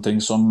er sånne ting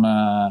som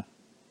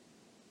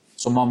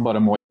man bare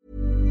må.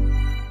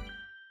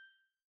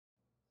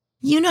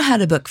 You know how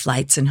to book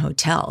flights and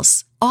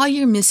hotels. All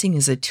you're missing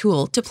is a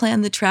tool to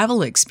plan the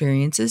travel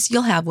experiences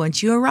you'll have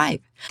once you arrive.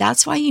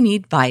 That's why you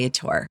need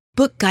Viator.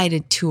 Book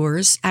guided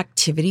tours,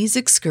 activities,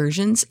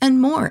 excursions,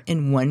 and more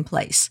in one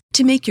place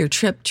to make your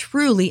trip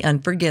truly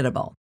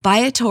unforgettable.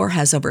 Viator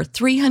has over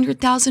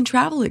 300,000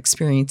 travel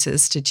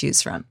experiences to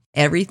choose from.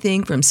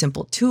 Everything from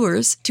simple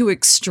tours to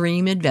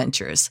extreme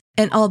adventures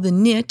and all the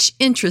niche,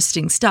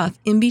 interesting stuff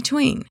in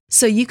between.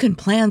 So you can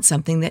plan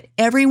something that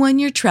everyone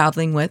you're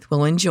traveling with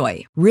will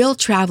enjoy. Real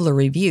traveler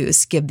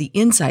reviews give the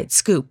inside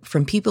scoop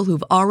from people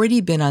who've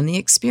already been on the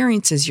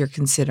experiences you're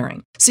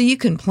considering. So you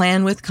can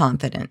plan with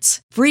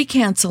confidence. Free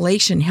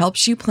cancellation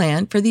helps you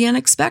plan for the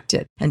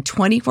unexpected. And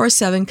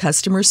 24/7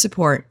 customer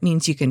support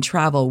means you can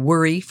travel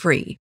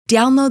worry-free.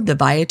 Download the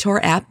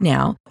Viator app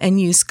now and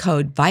use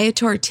code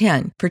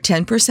Viator10 for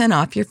 10%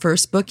 off your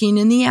first booking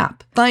in the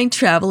app. Find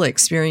travel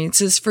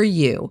experiences for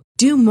you.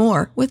 Do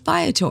more with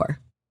Viator.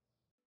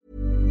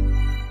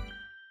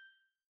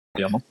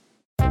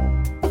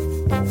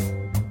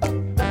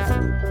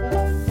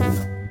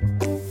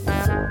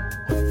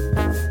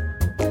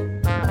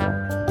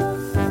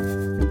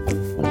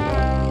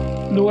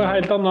 Noe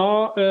helt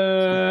annet,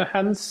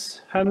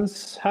 hands,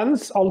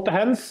 alt er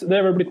hands. Det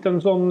er vel blitt en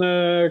sånn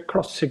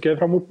klassiker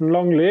fra Morten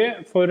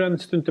Langli for en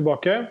stund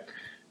tilbake.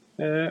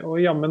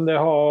 Og jammen det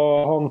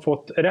har han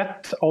fått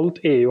rett.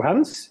 Alt er jo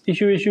hands i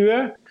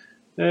 2020.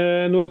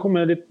 Nå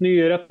kommer litt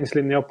nye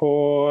retningslinjer på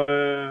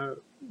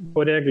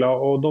regler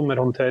og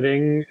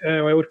dommerhåndtering,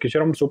 og jeg orker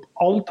ikke ramse opp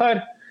alt her.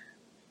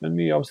 Men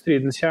mye av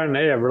stridens kjerne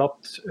er vel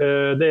at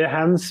det er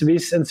hands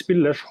hvis en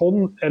spillers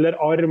hånd eller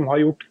arm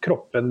har gjort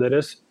kroppen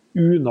deres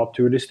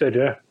unaturlig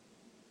større.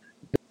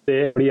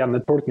 Det blir igjen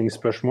et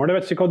tolkningsspørsmål. Jeg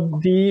vet ikke hva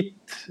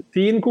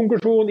din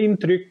konklusjon,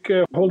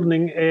 inntrykk,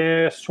 holdning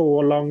er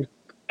så langt,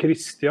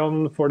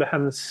 Christian, for det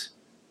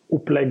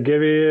hands-opplegget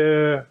vi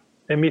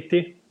er midt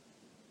i.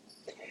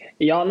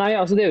 Ja, nei,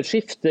 altså det er jo et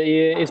skifte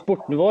i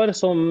sporten vår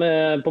som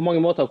på mange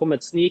måter har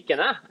kommet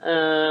snikende,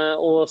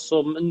 og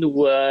som nå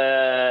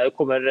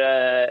kommer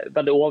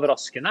veldig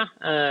overraskende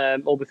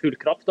og med full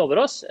kraft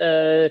over oss.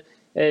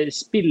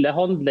 Spillet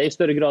handler i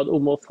større grad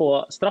om å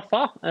få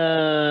straffa,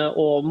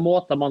 og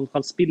måter man kan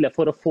spille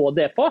for å få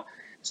det på,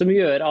 som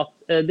gjør at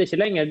det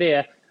ikke lenger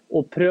det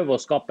å prøve å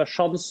skape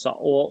sjanser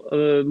og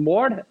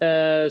mål,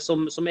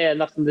 som er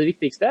nesten det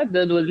viktigste.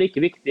 Det er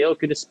like viktig å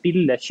kunne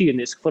spille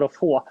kynisk for å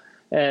få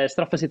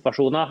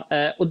straffesituasjoner,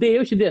 og det er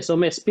jo ikke det som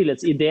er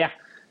spillets idé.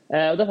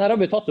 Og dette har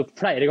vi tatt opp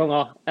flere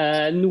ganger.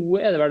 Nå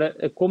er det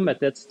vel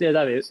kommet til et sted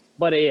der vi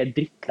bare er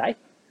drittlei.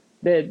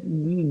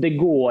 det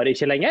går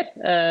ikke lenger.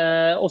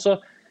 Og så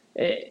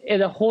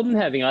det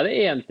håndhevinga, det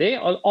en ting.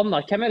 Og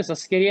Anna, hvem det som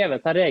har skrevet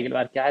dette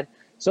regelverket her?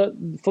 Så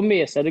for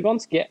meg så det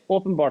ganske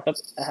åpenbart at,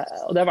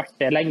 og det har vært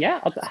det lenge,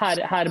 at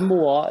her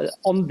må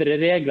andre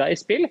regler i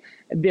spill.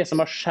 Det som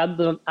har skjedd,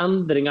 den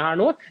endringen her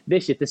nå, det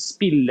ikke til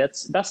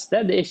spillets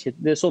beste, det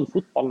ikke sånn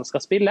fotballen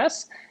skal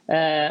spilles.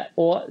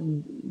 Og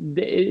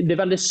det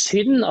veldig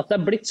synd at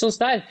det har blitt sånn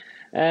der.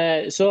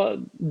 Så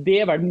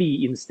det vel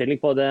min innstilling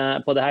på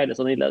det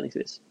hele sånn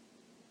innledningsvis.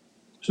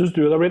 Synes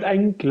du det har blitt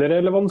enklere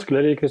eller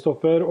vanskeligere,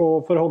 Kristoffer, å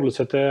forholde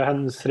seg til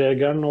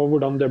hands-regelen og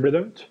hvordan det blir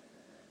dømt?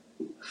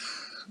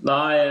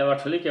 Nei, i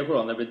hvert fall ikke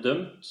hvordan det blir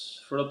dømt,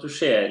 for at du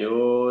ser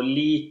jo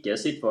like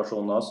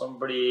situasjoner som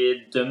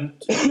blir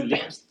dømt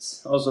ulikt,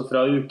 altså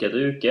fra uke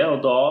til uke,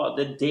 og da,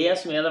 det det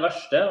som det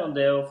verste, og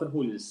det å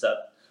forholde seg.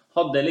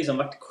 Hadde det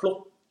liksom vært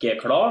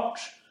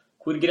klokkeklart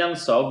hvor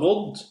grensen har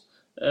gått,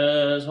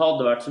 så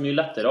hadde det vært så mye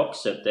lettere å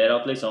akseptere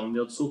at liksom,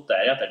 vi hadde suttet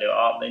her etter det,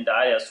 ja, den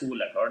der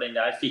soleklar, den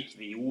der fikk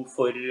vi jo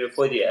for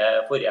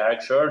forrige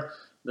helg selv,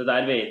 det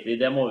der vet vi,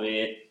 det må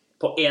vi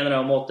på en eller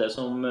annen måte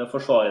som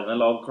forsvarende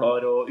lag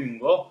klarer å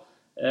unngå.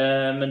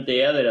 Men det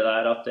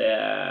der at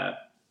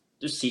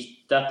du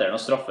sitter etter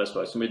noen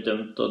straffespark som blir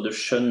dømt, og du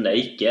skjønner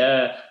ikke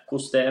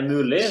hvordan det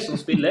mulig som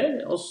spiller,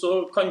 og så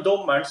kan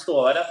dommeren stå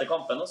der etter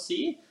kampen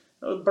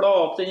og bla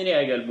opp den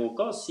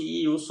regelboka og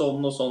si jo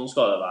sånn og sånn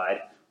skal det være.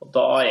 Og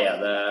da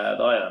det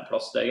en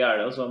plass det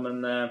gærlig. Altså.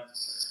 Men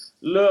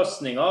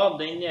løsningen,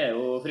 den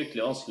jo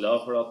fryktelig vanskelig,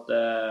 for at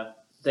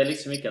det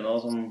liksom ikke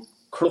noe sånn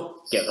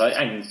klokkeklar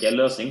enkel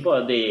løsning på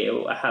det. Det jo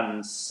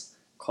hands.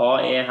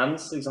 Hva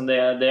hands? Liksom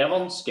det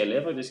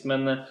vanskelig faktisk,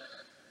 men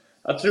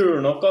jeg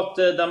tror nok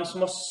at de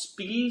som har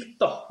spilt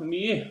da,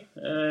 mye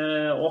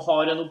og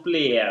har en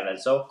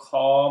opplevelse av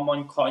hva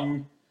man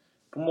kan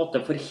på en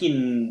måte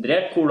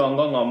forhindre, hvordan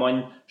ganger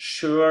man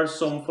selv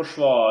som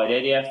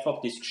forsvarer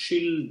faktisk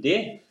skyldig,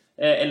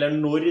 eller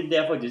når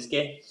det faktisk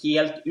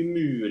helt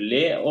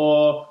umulig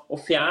å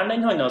fjerne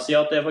den hånda si,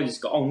 at det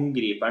faktisk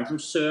angriperen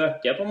som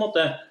søker på en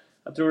måte.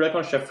 Jeg tror det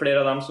kanskje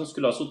flere av dem som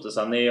skulle ha suttet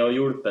seg ned og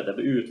hjulpet det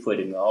på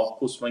utfordringen av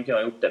hvordan man kunne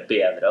ha gjort det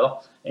bedre,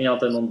 da, enn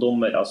at det noen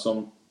dommere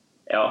som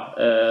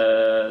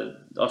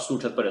har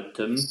stort sett bare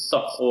tømt da,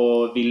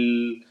 og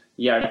vil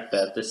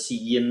hjelpe til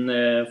sin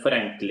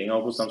forenkling av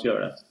hvordan de skal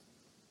gjøre det.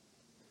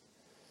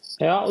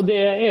 Ja, og det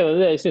jo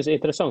det jeg synes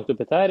interessant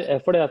oppi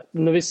her, for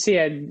når vi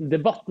ser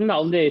debatten,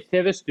 om det i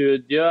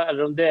TV-studio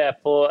eller om det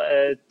på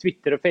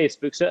Twitter og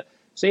Facebook, så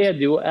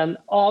det jo en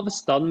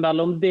avstand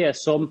mellom det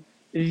som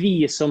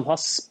vi som har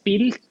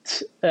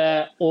spilt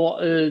og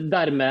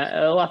dermed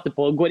og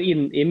etterpå går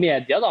inn i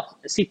media da,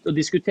 sitter og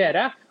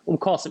diskuterer om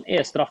hva som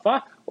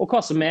straffa og hva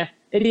som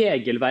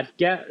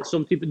regelverket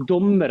som type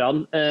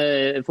dommerne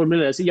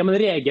formulerer seg. Ja, men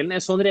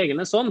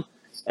regelen sånn.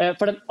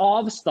 For den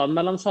avstanden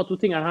mellom disse to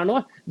tingene her nå,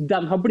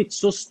 den har blitt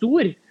så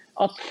stor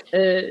at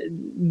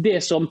det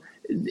som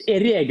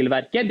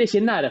regelverket, det ikke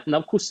i nærheten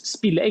av hvordan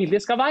spillet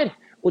egentlig skal være.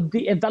 Og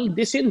det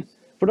veldig synd.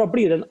 For da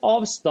blir det en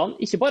avstand,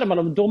 ikke bare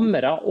mellom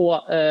dommere og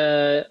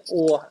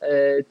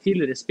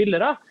tidligere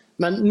spillere,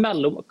 men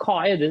mellom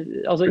hva det,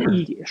 altså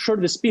i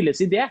selve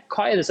spillets idé,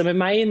 hva det som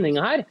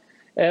meningen her.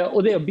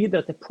 Og det å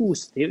bidra til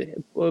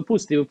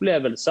positive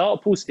opplevelser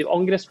og positiv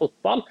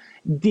angrepsfotball,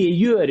 det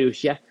gjør jo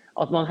ikke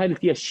at man hele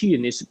tiden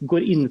kynisk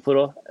går inn for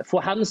å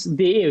få hands.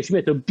 Det jo ikke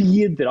med til å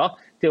bidra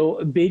til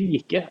å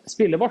berike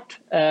spillet vårt.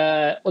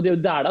 Og det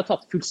jo der det har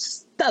tatt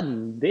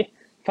fullstendig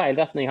feil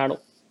retning her nå.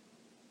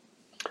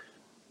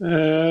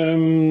 Jeg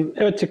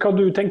vet ikke hva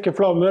du tenker,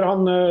 Flamur.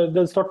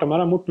 Det startet med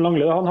Morten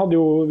Langli. Han hadde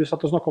jo, vi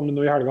satt og snakket om det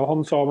nå i helga,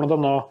 han sa blant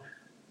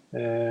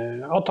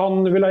annet at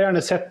han ville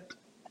gjerne sett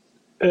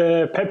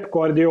Pep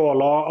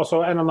Guardiola,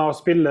 altså en annen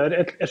spiller,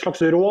 et slags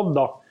råd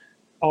da,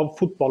 av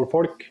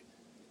fotballfolk,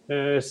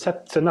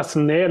 sette seg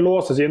nesten ned,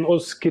 låse seg inn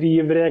og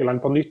skrive reglene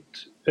på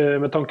nytt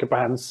med tanke på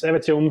hands. Jeg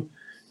vet ikke om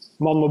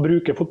man må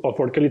bruke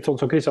fotballfolket litt sånn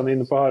som Kristian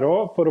inne på her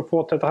også, for å få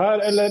til dette her,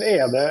 eller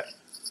det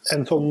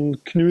en sånn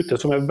knute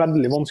som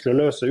veldig vanskelig å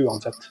løse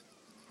uansett?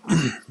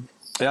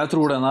 Jeg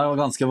tror den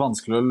ganske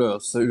vanskelig å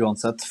løse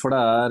uansett, for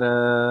det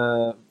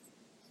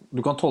du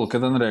kan tolke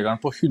den regelen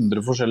på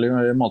 100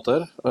 forskjellige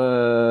måter,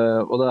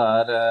 og det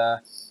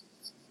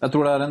jeg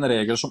tror det en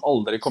regel som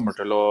aldri kommer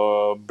til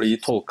å bli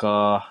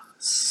tolket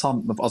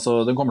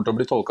altså den kommer til å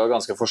bli tolket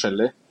ganske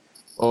forskjellig,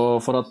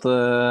 og for at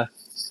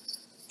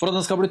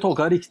den skal bli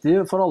tolket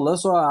riktig for alle,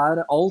 så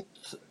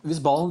alt, hvis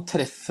ballen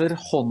treffer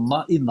hånda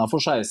innenfor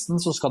 16,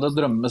 så skal det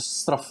drømmes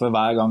straffe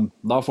hver gang.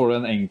 Da får du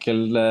en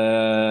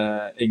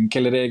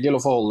enkel regel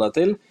å forholde deg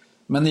til,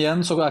 men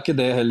igjen så ikke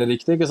det heller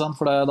riktig, ikke sant?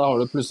 For da har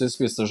du plutselig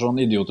spisser sånn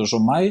idioter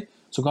som meg,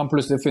 som kan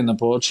plutselig finne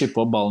på å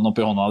chippe opp ballen opp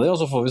i hånda di, og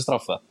så får vi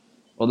straffe.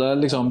 Og det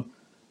liksom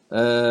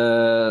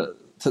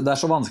det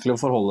så vanskelig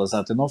å forholde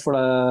seg til noe, for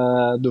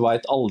du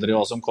vet aldri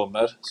hva som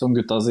kommer, som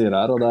gutta sier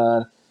her, og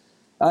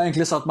jeg har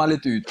egentlig satt meg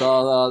litt ut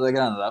av det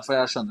greiene der, for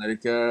jeg skjønner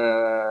ikke,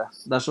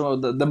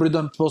 det blir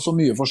dømt på så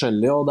mye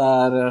forskjellig, og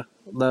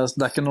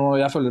det ikke noe,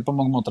 jeg føler på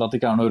mange måter at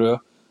det ikke noe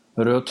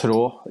rød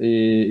tråd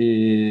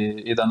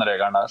i den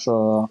regelen der, så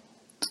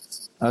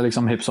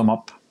liksom hipp som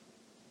happ.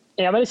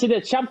 Ja, men det er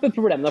et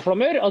kjempeproblem da,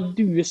 Flamur, at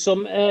du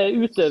som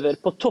utøver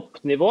på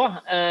toppnivå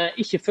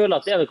ikke føler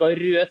at det er noe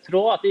rød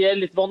tråd, at det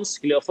er litt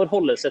vanskelig å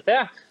forholde seg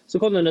til. Så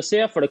kan du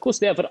se for deg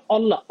hvordan det er for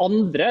alle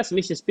andre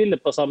som ikke spiller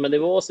på samme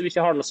nivå, og som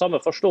ikke har den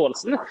samme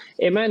forståelsen.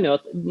 Jeg mener jo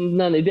at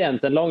den ideen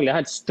til Langli er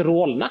helt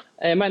strålende.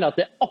 Jeg mener at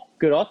det er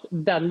akkurat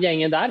den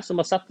gjengen der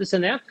som har sett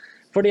seg ned,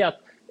 fordi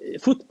at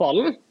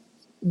fotballen,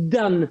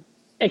 den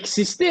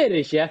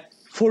eksisterer ikke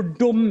for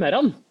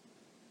dommerne.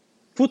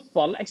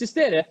 Fotballen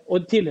eksisterer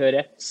og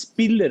tilhører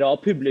spillere og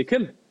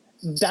publikum.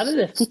 Den er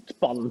det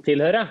fotballen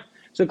tilhører.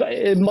 Så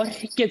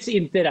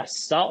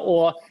markedsinteresser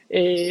og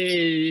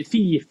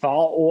FIFA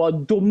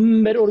og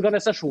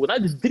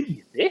dommerorganisasjoner, det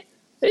driter i.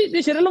 Det er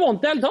ikke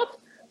relevant i hele tatt.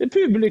 Det er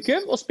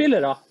publikum og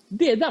spillere.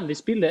 Det er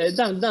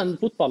den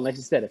fotballen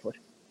eksisterer for.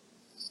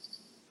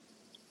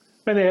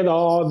 Men er da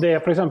det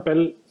for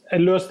eksempel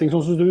en løsning,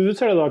 sånn som du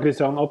ser det da,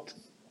 Kristian, at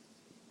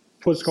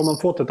skal man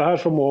få til dette her,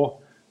 så må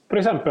for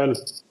eksempel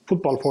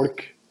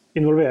fotballfolk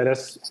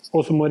involveres,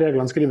 og så må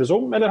reglene skrives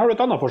om, eller har du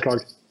et annet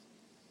forslag?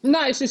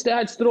 Nei, jeg synes det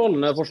er et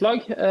strålende forslag.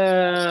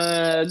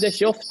 Det er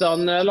ikke ofte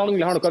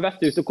Langli har noe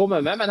vett ut å komme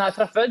med, men her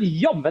treffer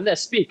jammen det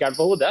spikeren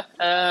på hodet.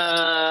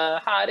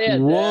 Her er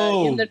det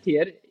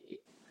innertier.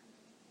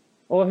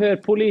 Og hør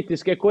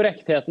politiske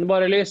korrektheten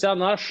bare lyse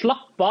enda.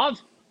 Slapp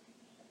av!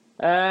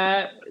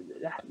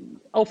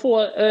 Å få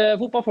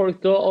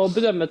fotballfolk til å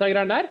bedømme det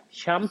greiene der,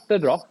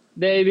 kjempebra.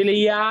 Det vil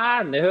jeg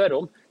gjerne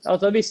høre om.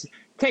 Altså,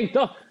 tenk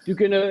da, du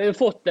kunne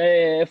fått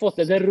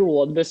et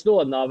råd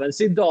bestående av en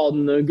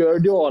Zidane,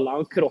 Guardiola,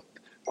 en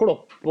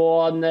Klopp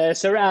og en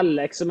Sir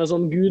Alex som en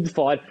sånn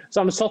gudfar, så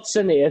har de satt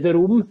seg ned i et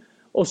rom,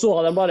 og så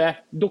har de bare,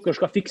 dere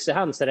skal fikse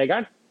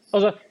hands-regelen.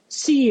 Altså,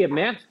 si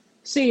meg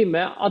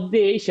at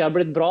det ikke har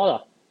blitt bra da.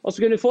 Og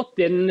så kunne du fått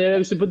inn,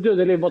 hvis du på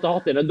døde liv måtte ha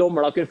hatt inn en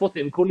dommer, da kunne du fått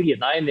inn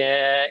Colina inn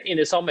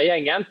i samme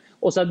gjengen,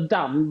 og så har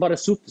de bare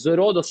suttet så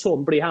råd, og så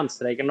blir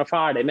hands-regelen og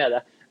ferdig med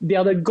det. Det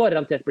hadde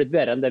garantert blitt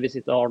bedre enn det vi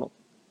sitter og har nå.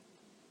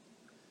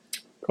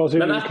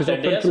 Men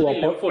etter det så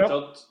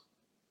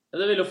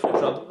vil jo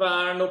fortsatt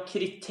være noen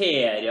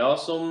kriterier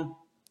som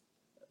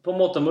på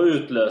en måte må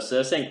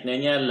utløses enten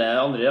den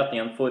eller andre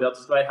retningen for at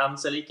det skal være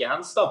hands eller ikke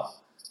hands da.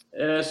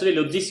 Så vil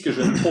jo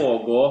diskusjonen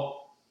pågå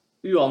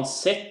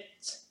uansett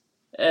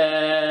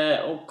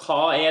og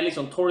hva er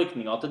liksom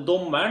tolkningen til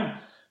dommeren.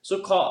 Så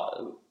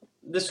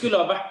det skulle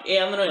ha vært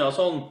en eller annen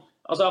sånn,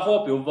 altså jeg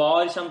håper jo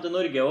VAR kommer til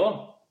Norge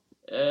også,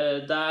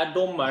 der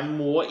dommeren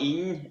må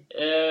inn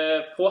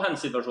på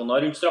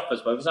hands-situasjoner rundt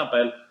straffespark for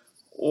eksempel,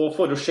 og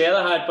for å se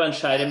det her på en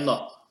skjerm da,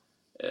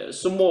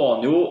 så må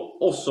han jo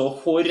også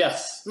for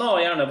resten av,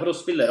 gjerne for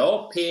oss spillere,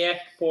 peke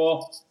på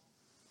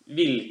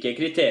hvilke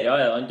kriterier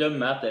er det han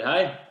dømmer etter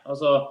her.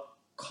 Altså,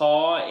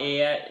 hva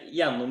er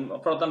gjennom,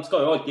 for at de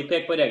skal jo alltid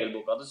peke på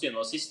regelboka til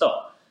syvende og sist da.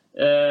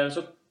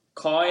 Så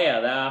hva er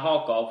det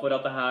haket av for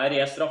at det her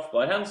er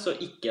straffbar hands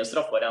og ikke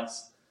straffbar hands?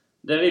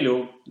 Det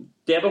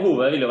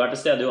behovet vil jo være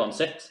til stede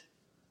uansett.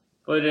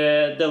 For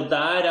det er jo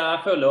der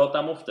jeg føler at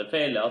de ofte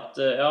feiler at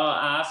ja,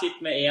 jeg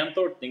sitter med en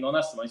tolkning og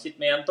nestemann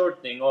sitter med en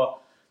tolkning og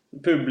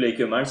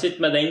publikummeren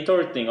sitter med den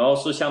tolkningen og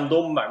så kommer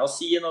dommeren og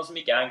sier noe som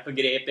ikke henger på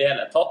grep i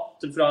hele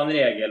tatt fra en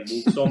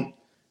regelbok som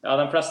ja,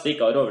 de fleste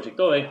ikke har oversikt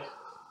over.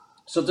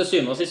 Så til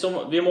syvende og sist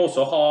vi må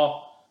også ha,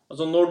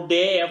 altså når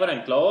det er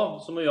forenklet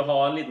også, så må vi ha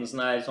en liten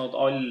sånn her sånn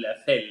at alle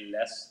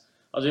felles,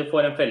 altså vi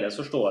får en felles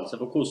forståelse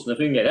for hvordan det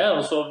fungerer,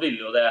 og så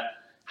vil jo det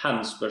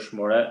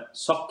hands-spørsmålet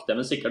sakte,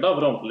 men sikkert da,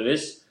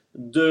 forhåpentligvis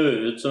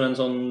dø ut som en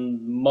sånn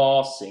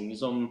masing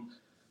som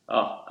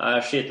ja,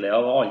 er skittelig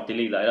av å alltid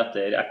ligge der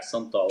etter x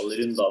antall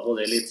runder,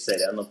 både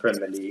Elitserien og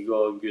Premier League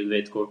og Gud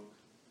vet hvor.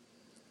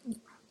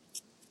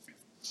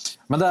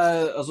 Men det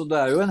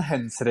er jo en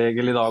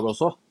hands-regel i dag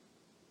også.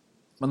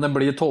 Men den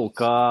blir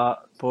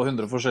tolket på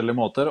 100 forskjellige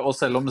måter, og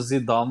selv om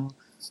Zidane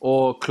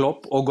og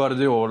Klopp og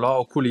Guardiola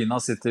og Colina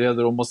sitter i et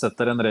rom og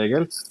setter en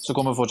regel, så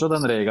kommer fortsatt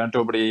den regelen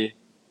til å bli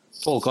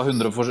tolket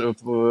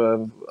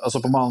altså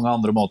på mange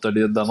andre måter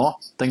den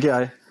også, tenker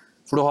jeg.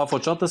 For du har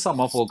fortsatt det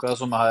samme folket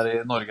som her i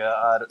Norge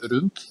er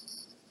rundt,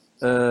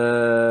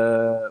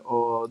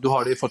 og du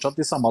har fortsatt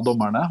de samme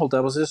dommerne, holdt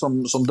jeg på å si,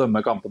 som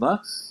dømmer kampene,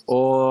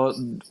 og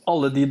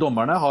alle de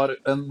dommerne har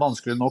en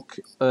vanskelig nok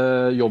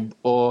jobb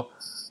å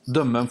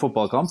dømme en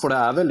fotballkamp, for det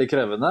er veldig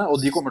krevende,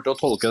 og de kommer til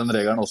å tolke den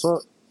regelen også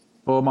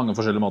på mange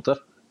forskjellige måter.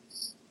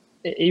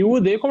 Jo,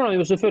 det kommer de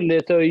jo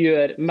selvfølgelig til å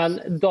gjøre, men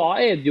da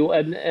er det jo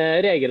en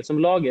regel som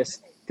lages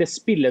til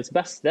spillets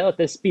beste, og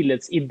til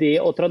spillets idé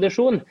og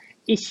tradisjon.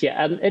 Ikke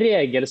en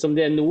regel som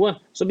det er noe,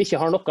 som ikke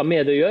har noe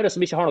med det å gjøre,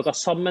 som ikke har noe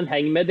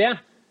sammenheng med det.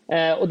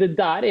 Og det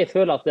der jeg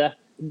føler at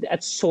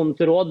et sånt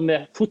råd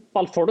med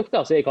fotballfolk,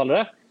 da, som jeg kaller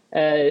det,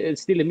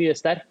 stiller mye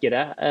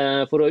sterkere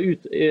for å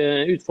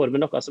utforme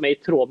noe som er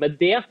i tråd med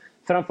det,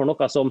 fremfor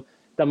noe som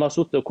de har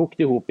suttet og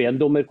kokt ihop i en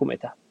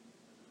dommerkomité.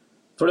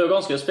 For det er jo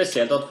ganske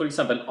spesielt at for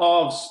eksempel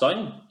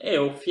avstand er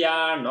jo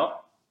fjernet.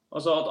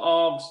 Altså at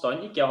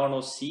avstand ikke har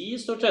noe å si,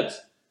 stort sett.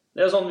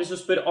 Det er sånn, hvis du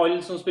spør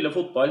alle som spiller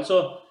fotball, så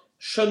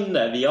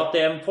skjønner vi at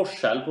det er en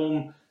forskjell på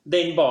om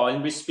den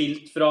ballen blir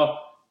spilt fra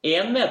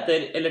 1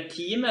 meter eller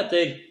 10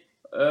 meter,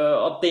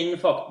 at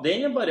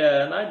den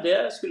bare, nei,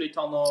 det skulle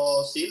ikke ha noe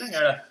å si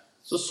lenger det.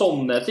 Så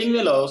sånne ting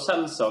ville jo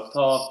selvsagt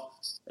ha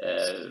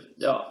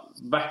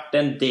vært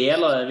en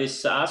del av det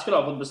hvis jeg skulle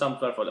ha fått bestemt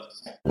I hvert fall.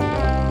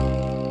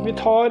 Vi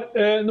tar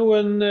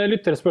noen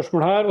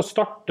lytterspørsmål her og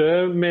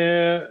starter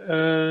med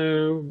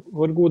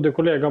vår gode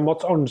kollega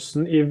Mats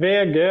Arntzen I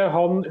VG.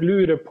 Han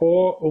lurer på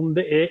om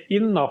det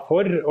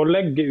innenfor å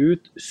legge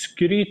ut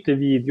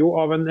skrytevideo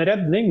av en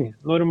redning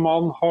når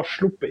man har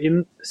sluppet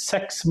inn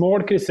 6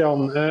 mål,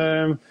 Christian.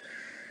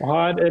 Og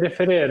her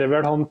refererer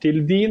vel han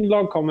til din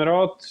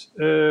lagkamerat,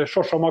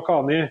 Shosha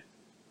Makani,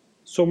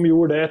 som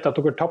gjorde det etter at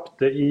dere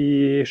tappte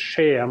I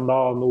Skien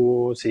da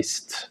nå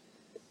sist.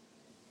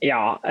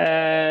 Ja,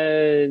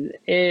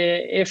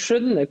 jeg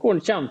skjønner hvor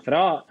han kommer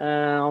fra,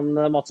 han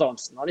Mats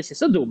Arntzen. Han ikke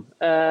så dum.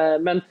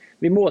 Men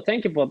vi må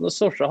tenke på at når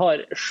Sorsa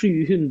har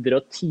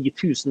 710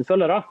 000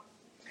 følgere,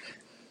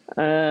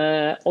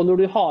 og når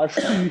du har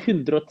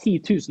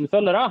 710 000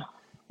 følgere,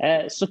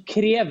 så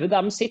krever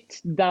de sitt.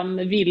 De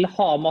vil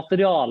ha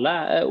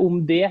materiale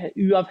om det,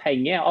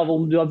 uavhengig av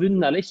om du har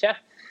vunnet eller ikke.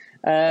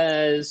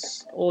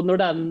 Og når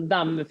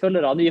de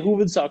følgerne I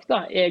hovedsak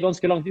da,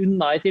 ganske langt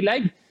unna I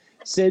tillegg,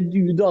 så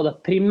du da det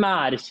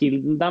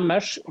primærkilden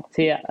deres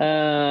til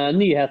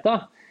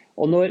nyheter.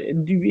 Og når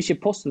du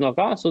ikke poster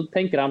noe, så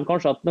tenker de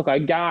kanskje at noe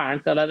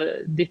gærent,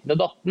 eller ditten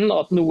og datten, og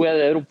at nå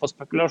det rom for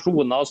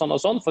spekulasjoner og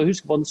sånn. For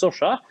husk på den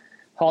Sorsa,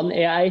 han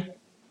en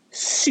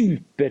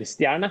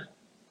superstjerne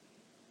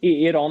I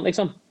Iran,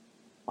 liksom.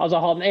 Altså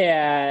han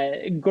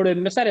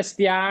glemmer seg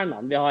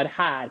stjernene vi har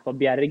her på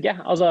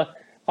Bjerget. Altså,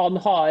 han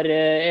har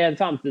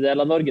 1/50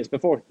 av Norges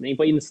befolkning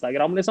på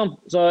Instagram, liksom.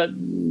 Så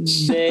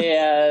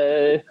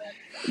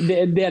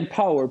det en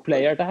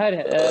powerplayer det her.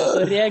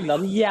 Så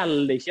reglene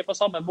gjelder ikke på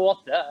samme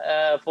måte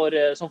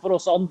som for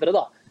oss andre,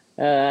 da.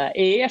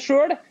 Jeg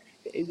selv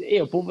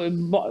jo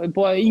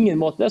på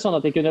ingen måte sånn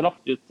at jeg kunne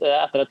lagt ut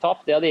etter et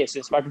tap. Det hadde jeg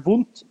synes vært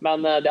vondt,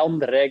 men det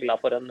andre regler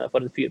for en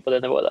fyr på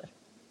det nivået der.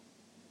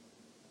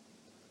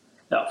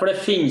 Ja, for det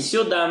finnes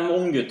jo de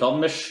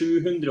ungguttene med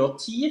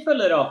 710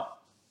 følgere,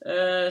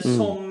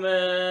 som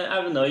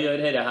evner å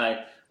gjøre dette her.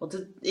 Og det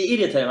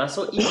irriterer meg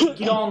så I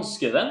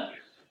granskauen.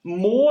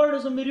 Mål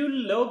som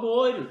ruller og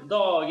går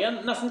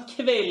dagen, nesten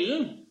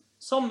kvelden,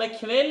 samme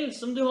kveld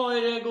som du har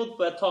gått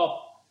på et tap,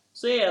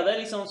 så det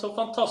liksom så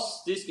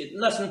fantastisk.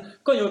 Nesten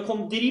kan jo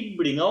komme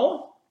driblinger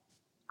også.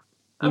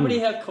 Jeg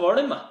blir helt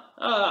kvalm.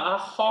 Jeg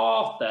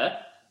hater det.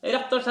 Jeg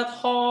rett og slett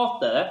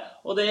hater det.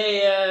 Og det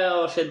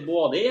har skjedd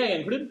både I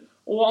egen klubb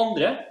og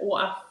andre, og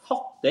jeg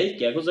fatter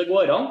ikke hvordan det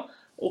går an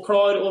å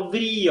klare å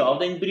vri av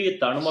den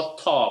bryteren om at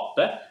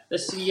tapet, det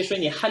svir så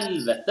inn I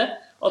helvete,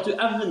 at du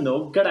evner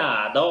å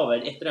glede deg over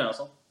et eller annet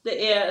sånt.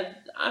 Jeg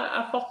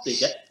fatter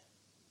ikke.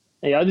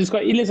 Ja, du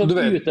skal liksom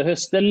ut og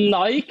høste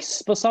likes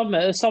på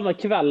samme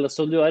kveld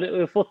som du har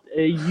fått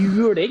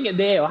juling.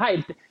 Det jo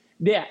helt,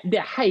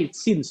 det helt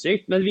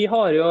sinnssykt, men vi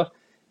har jo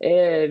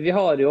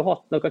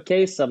hatt noen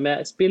caser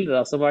med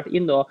spillere som har vært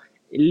inne og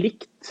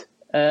likt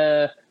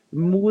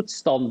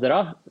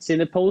motstandere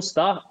sine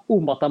poster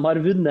om at de har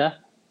vunnet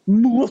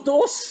mot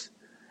oss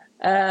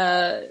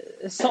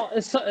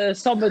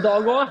samme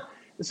dag også.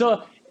 Så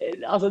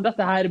altså,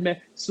 dette her med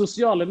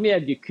sosiale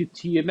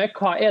mediekutyme,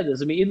 hva det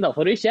som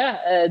innenfor og ikke?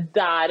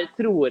 Der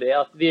tror jeg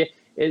at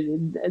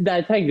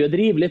der trenger vi å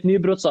drive litt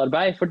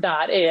nybrottsarbeid, for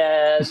der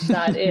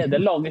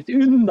det langt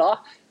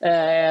unna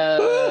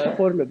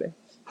foreløpig.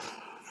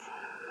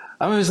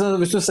 Ja, men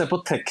hvis du ser på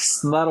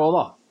teksten der også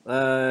da,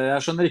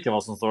 jeg skjønner ikke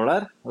hva som står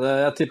der.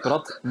 Jeg tipper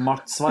at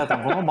Mats, hva heter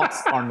han for noe? Mats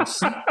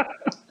Arntzen.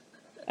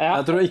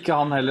 Jeg tror ikke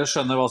han heller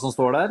skjønner hva som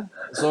står der.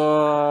 Så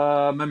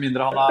med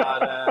mindre han har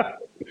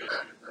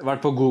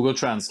vært på Google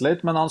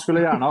Translate, men han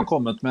skulle gjerne ha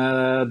kommet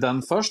med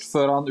den først,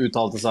 før han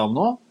uttalte seg om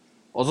noe.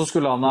 Og så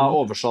skulle han ha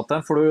oversatt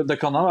den, for det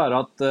kan jo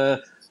være at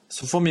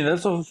for min del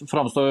så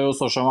framstår jo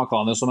Shosha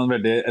Makani som en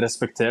veldig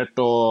respektert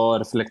og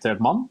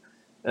reflektert mann.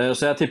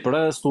 Så jeg tipper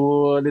det sto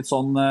litt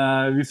sånn,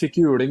 vi fikk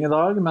juling I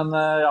dag, men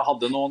jeg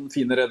hadde noen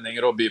fine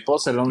redninger å by på,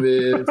 selv om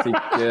vi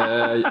fikk...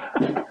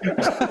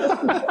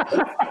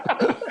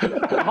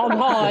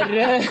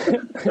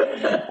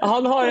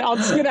 Han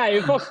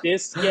skrev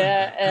faktisk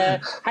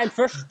helt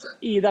først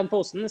I den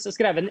posten, så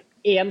skrev han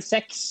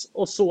 1-6,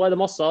 og så det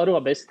masse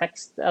arabisk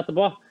tekst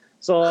etterpå.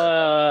 Så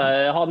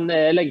han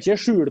legger ikke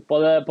skjul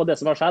på det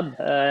som har skjedd.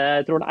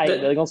 Jeg tror han eier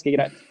det ganske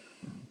greit.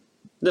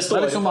 Det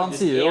står jo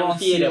faktisk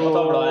 1-4 på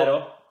tavla her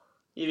også,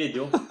 I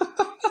video.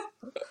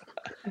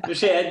 Du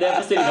ser, det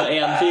på stillingen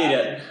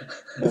 1-4.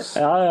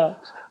 Ja.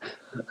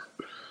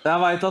 Jeg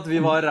vet at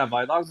vi var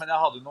ræva I dag, men jeg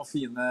hadde noen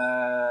fine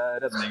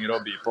redninger å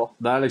by på.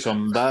 Det liksom,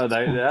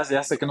 jeg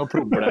ser ikke noe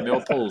problem I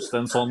å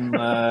poste en sånn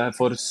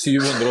for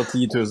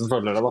 710 000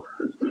 følgere da.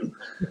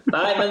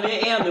 Nei, men vi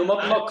enige om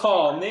at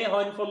Makani,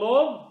 han får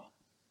lov.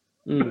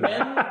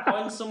 Men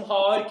han som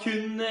har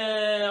kun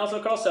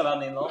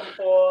klassevenninene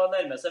på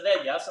nærmeste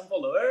VG som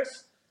followers,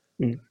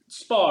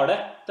 spar det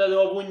til du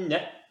har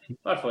vunnet, I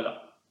hvert fall da.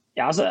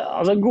 Ja,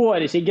 altså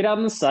går ikke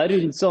grenser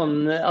rundt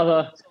sånn,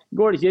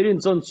 går det ikke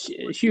rundt sånn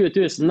 20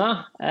 000 da?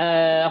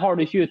 Har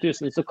du 20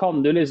 000 så kan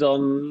du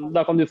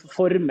da kan du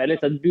forme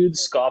litt et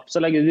budskap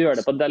så lenge du gjør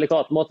det på en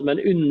delikat måte, men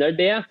under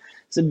det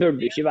så bør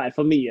du ikke være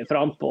for mye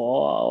frem på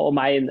og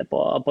mene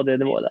på det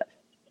nivået der.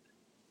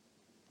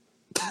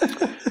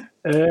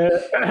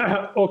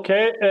 Ok,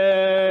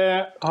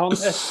 han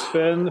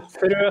Espen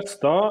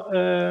Frøstad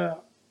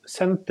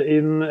sendte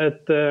inn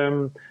et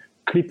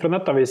klipp fra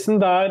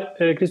Nettavisen der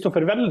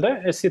Kristoffer Welde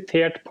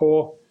sitert på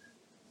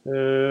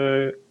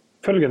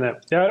følgende.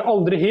 Jeg har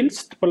aldri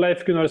hilst på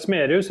Leif Gunnar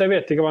Smerius, jeg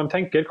vet ikke hva han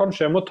tenker.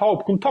 Kanskje jeg må ta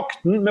opp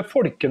kontakten med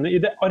folkene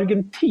i det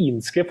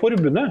argentinske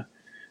forbundet.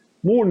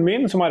 Moren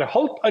min, som er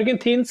halvt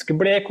argentinsk,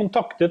 ble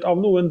kontaktet av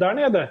noen der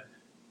nede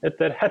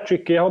etter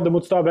hat-tricket jeg hadde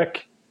mot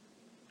Stabæk.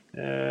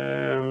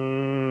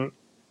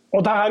 Og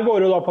det her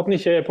går jo da på at han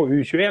ikke er på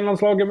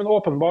U21-landslaget, men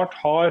åpenbart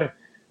har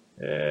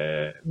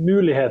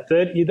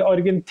muligheter i det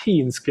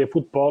argentinske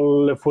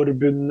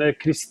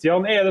fotballforbundet.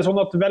 Christian, er det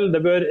sånn at Welde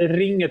bør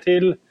ringe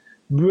til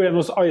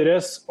Buenos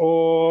Aires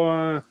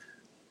og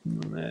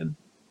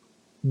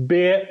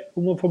be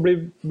om å få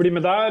bli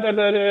med der,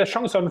 eller er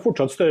sjansene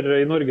fortsatt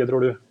større i Norge,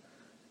 tror du?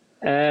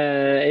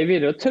 Jeg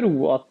vil jo tro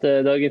at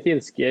det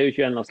argentinske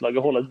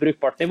U21-landslaget holder et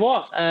brukbart nivå,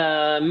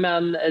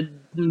 men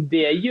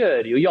det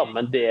gjør jo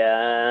jammen det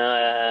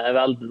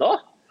Welde da.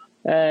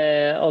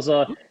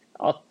 Altså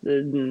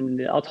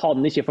at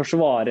han ikke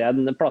forsvarer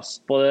en plass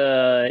på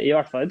i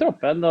hvert fall i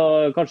troppen,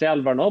 og kanskje i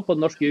elver nå på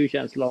det norske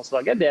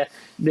U21-landslaget,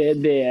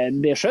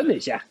 det skjønner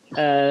jeg ikke.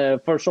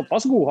 For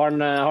såpass god har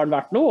han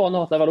vært nå, og han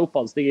har hatt en veldig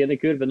oppholdsstigende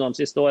kurve de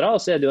siste årene,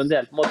 og så er det jo en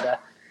del på en måte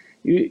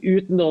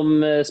utenom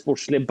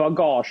sportslig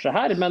bagasje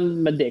her,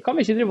 men det kan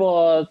vi ikke drive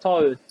og ta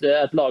ut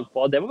et lag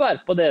på. Det må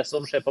være på det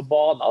som skjer på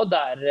banen, og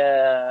der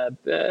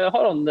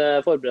har han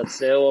forberedt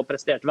seg og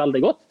prestert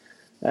veldig godt.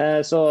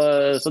 Så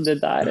det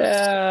der,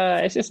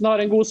 jeg synes han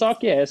har en god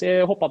sak.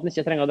 Jeg håper at han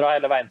ikke trenger å dra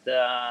hele veien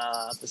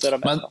til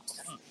Sør-Amerika.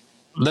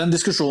 Men den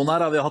diskusjonen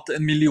her har vi hatt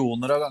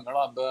millioner av ganger,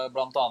 da,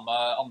 blant annet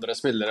med andre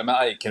spillere, med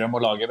Eikrem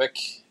og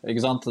Lagerbäck.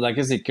 Ikke sant? Det er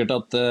ikke sikkert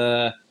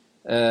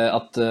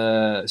at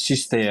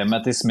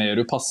systemet til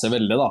Smerud passer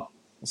veldig da,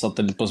 satt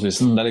det litt på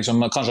spissen. Det er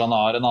liksom, kanskje han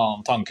har en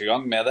annen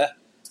tankegang med det.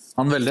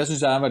 Han Welde synes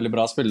jeg er en veldig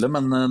bra spiller,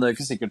 men det er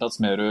ikke sikkert at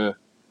Smerud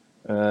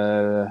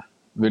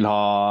vil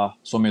ha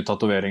så mye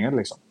tatoveringer,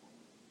 liksom.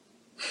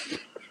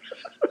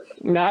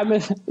 Nei, men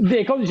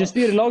det kan du ikke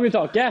styre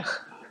laguttaket.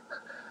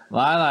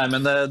 Nei, men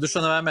du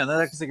skjønner hva jeg mener.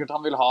 Det er ikke sikkert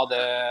han vil ha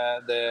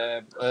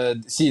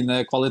sine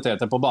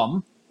kvaliteter på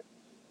banen.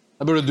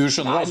 Det burde du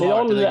skjønne da, som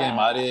har vært i det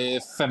gamet her i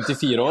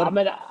 54 år. Ja,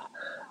 men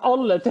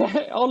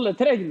alle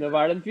trenger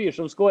vel en fyr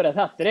som skårer et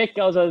hat-trick,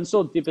 altså en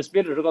sånn type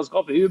spiller som kan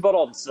skape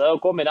ubalanse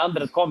og komme inn og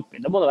endre et kamp.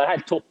 Det må da være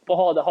helt topp å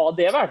ha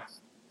det vel?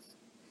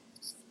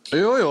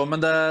 Jo, men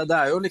det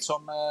er jo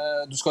liksom,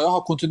 du skal jo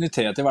ha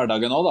kontinuitet i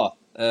hverdagen også da.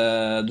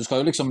 Du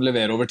skal jo liksom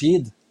levere over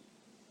tid.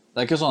 Det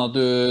er ikke sånn at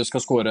du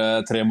skal skåre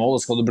 3 mål,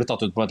 og skal du bli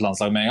tatt ut på et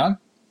landslag med en gang.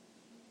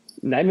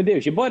 Nei, men det er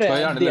jo ikke bare det.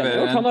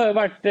 Han har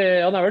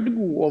vært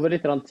god over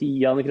litt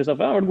tid,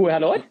 Kristoffer. Han har vært god i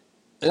hele år.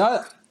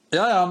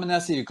 Ja, men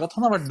jeg sier ikke at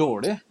han har vært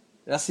dårlig.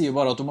 Jeg sier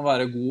bare at du må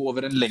være god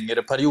over en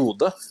lengre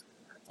periode.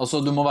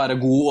 Altså, du må være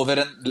god over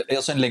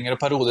en lengre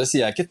periode,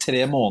 sier jeg ikke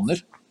 3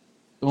 måneder.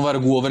 Du må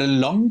være god over en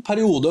lang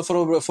periode for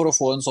å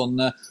få en sånn,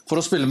 for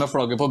å spille med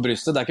flagget på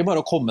brystet. Det er ikke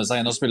bare å komme seg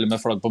inn og spille med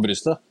flagg på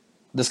brystet.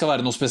 Det skal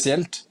være noe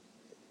spesielt.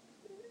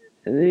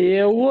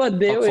 Jo,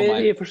 det er jo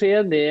i og for seg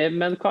enig,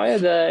 men hva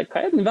er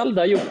den Welde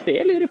har gjort det,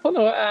 lurer jeg på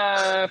nå?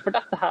 For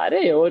dette her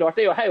er jo rart,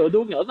 det er jo hei og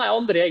dunge, den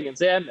andre gjengen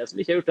som er med,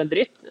 som ikke har gjort en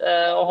dritt,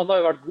 og han har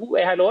jo vært god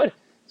i hele år.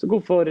 Så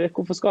hvorfor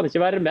skal han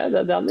ikke være med?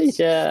 Det er han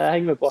ikke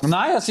henger med på.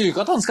 Nei, jeg sier jo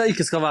ikke at han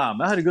ikke skal være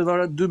med.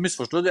 Herregud, du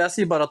misforstår. Jeg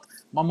sier bare at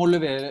man må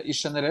levere i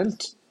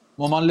generelt.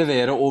 Må man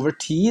levere over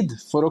tid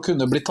for å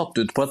kunne bli tatt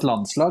ut på et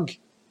landslag.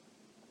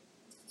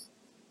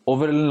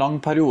 Over en lang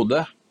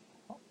periode.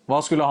 Hva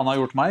skulle han ha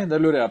gjort meg? Det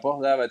lurer jeg på.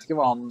 Jeg vet ikke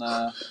hva han...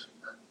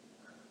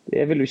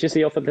 Det vil du ikke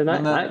si offentlig, nei.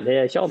 Nei, det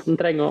er ikke alt han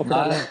trenger å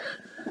fortelle.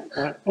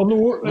 Og nå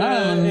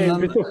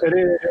er Kristoffer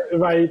i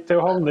vei til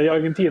å havne i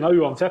Argentina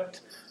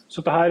uansett. Så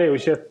dette her er jo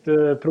ikke et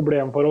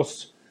problem for oss.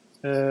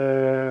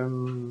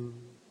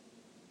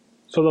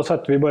 Så da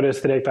setter vi bare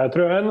strek der,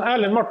 tror jeg.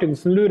 Erlend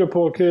Martinsen lurer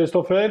på,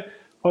 Kristoffer,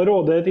 har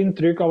rådet et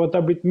inntrykk av at det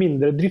har blitt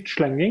mindre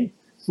drittslenging,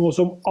 noe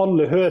som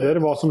alle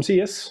hører hva som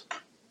sies?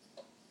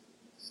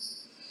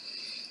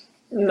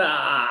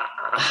 Nei,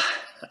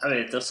 jeg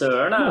vet ikke,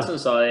 søren. Jeg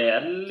synes det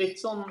er litt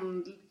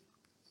sånn,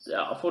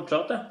 ja,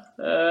 fortsatt det.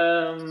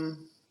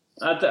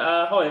 Jeg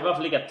har i hvert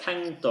fall ikke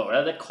tenkt over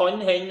det. Det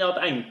kan hende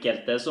at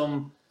enkelte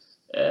som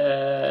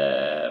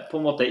på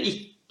en måte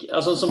ikke,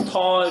 altså som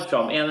tar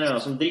fram en eller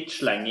annen som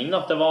drittslenging da,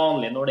 til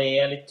vanlig når det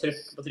er litt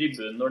trøkk på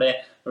tribunen, når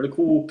det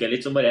koker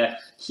litt, som bare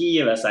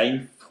hiver seg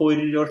inn for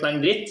å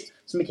slenge dritt,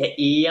 som ikke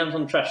er en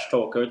sånn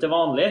trash-talker til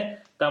vanlig.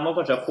 De har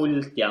kanskje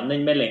holdt igjen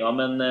den meldingen,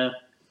 men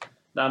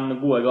de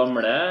gode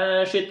gamle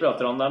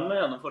skittpraterne, de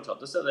er fortsatt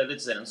til stedet i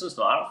Eliteserien, synes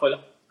jeg i hvert fall.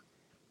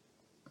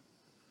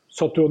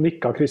 Satt du og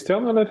nikket,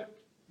 Christian, eller?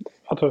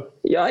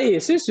 Ja, jeg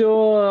synes jo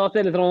at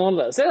det litt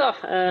annerledes.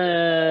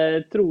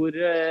 Jeg tror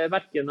jeg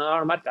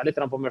har merket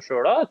litt på meg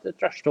selv da, at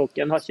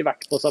trash-talken har ikke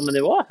vært på samme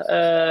nivå.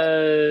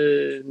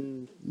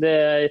 Det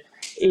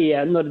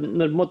når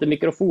på en måte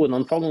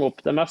mikrofonene fanger opp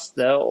det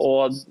meste,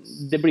 og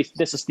det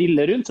er så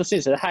stille rundt, så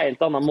synes jeg det en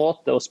helt annen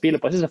måte å spille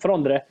på. Jeg synes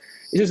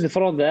det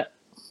forandrer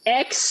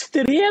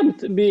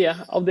ekstremt mye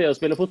av det å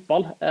spille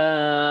fotball.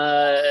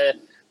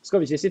 Skal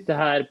vi ikke sitte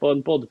her på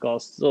en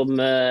podcast som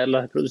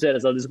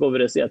produseres av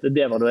Discovery og si at det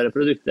devaluerer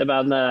produktet,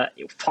 men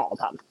jo faen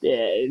helt,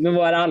 vi må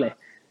være ærlig.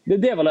 Det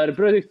devaluerer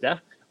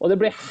produktet, og det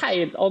blir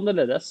helt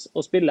annerledes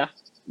å spille.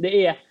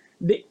 Det er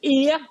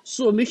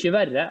så mye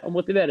verre å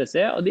motivere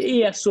seg, og det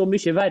er så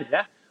mye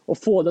verre å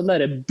få den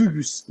der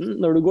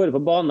boosten når du går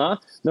på banen,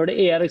 når det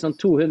er liksom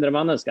 200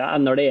 mennesker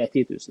enn når det er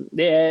 10 000.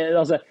 Det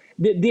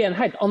er en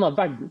helt annen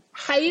verden.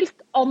 Helt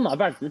annen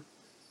verden.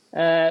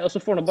 Og så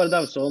får nå bare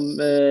dem som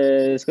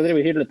skal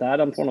drive hyllet her,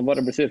 de får nå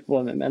bare bli sur på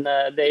meg, men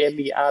det er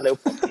min ærlig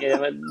oppfatning.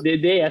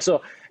 Det er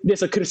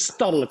så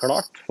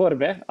krystallklart for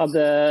meg at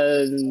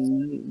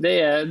det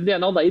er en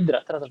annen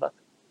idrett, rett og slett.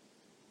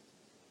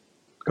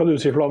 Kan du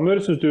si,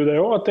 Flammer, synes du det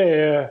også, at det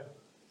er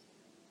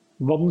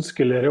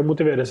vanskeligere å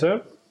motivere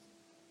seg?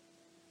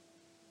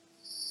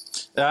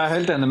 Jeg er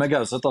helt enig med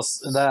Gauseth.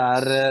 Det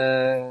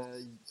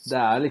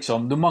er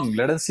liksom, du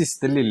mangler det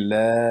siste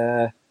lille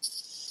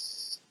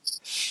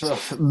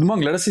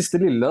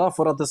da,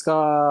 for at det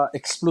skal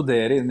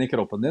eksplodere inn i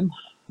kroppen din.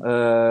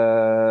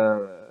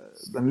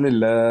 Den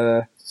lille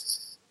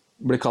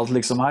blir kalt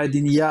liksom, hei,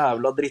 din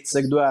jævla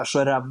drittsekk, du er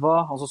så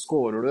ræva, og så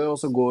skårer du, og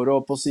så går du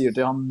opp og sier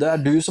til han, det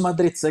er du som er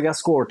drittsekk, jeg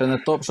skårte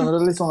nettopp, skjønner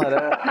du, litt sånn der.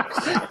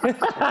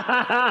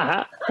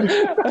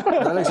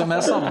 Det er liksom,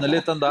 jeg savner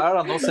litt den der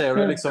da, nå ser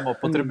du liksom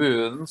opp på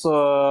tribunen, så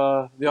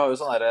vi har jo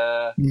sånn der,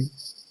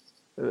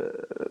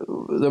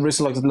 det blir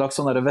lagt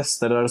sånne der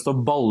vester der det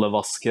står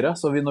ballevaskere,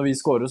 så når vi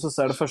skårer så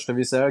er det første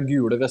vi ser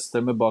gule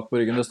vester med bak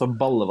på ryggen, det står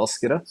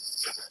ballevaskere.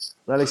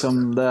 Det er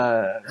liksom,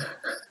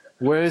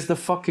 where is the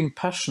fucking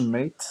passion,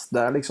 mate?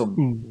 Det er liksom,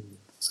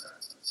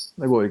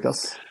 det går ikke,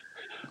 ass.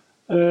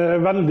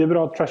 Veldig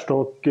bra trash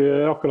talk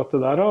akkurat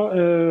det der,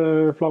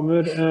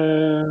 Flammer.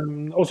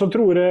 Og så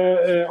tror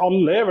jeg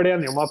alle er vel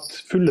enige om at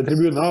fulle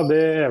tribuner,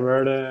 det er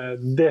vel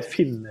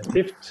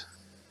definitivt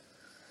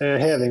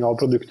heving av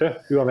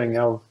produktet, uavhengig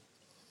av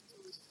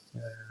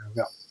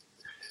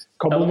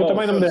Hva må du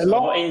mene om det?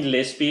 La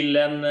endelig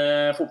spille en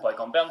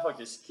fotballkamp igjen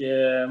faktisk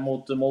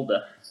mot Molde.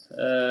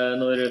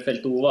 Når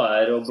Felt O var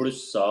her og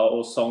blussa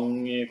og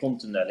sang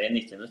kontinuerlig i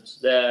 90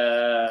 minutter.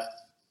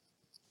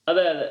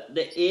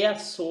 Det er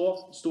så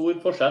stor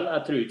forskjell,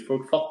 jeg tror ikke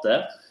folk fatter.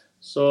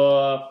 Så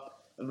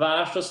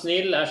vær så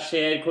snill, jeg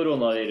ser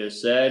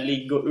koronaviruset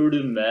ligge og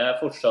ulme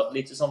fortsatt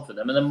litt i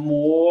samfunnet, men det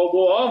må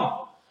gå an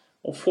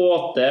å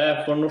få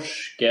til for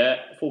norske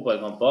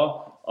fotballkamper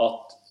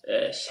at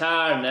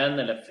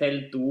Kjernen eller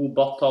Felt O,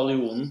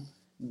 bataljonen,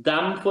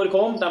 de får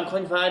komme, de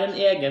kan være en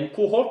egen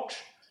kohort.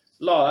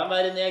 La dem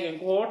være en egen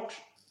kohort,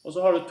 og så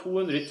har du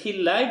 200 i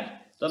tillegg.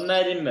 Da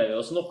nærmer vi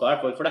oss noe i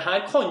hvert fall, for det her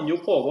kan jo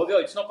pågå. Vi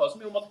har ikke snakket så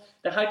mye om at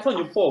det her kan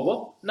jo pågå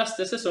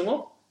neste sesong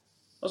også.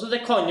 Altså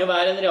det kan jo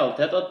være en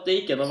realitet at det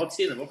ikke er noen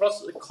vaksine på plass.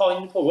 Det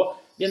kan pågå.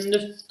 Vi er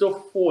nødt til å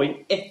få inn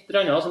et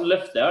eller annet som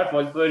løfter i hvert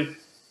fall for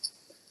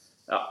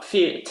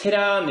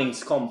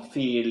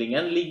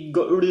treningskampfeelingen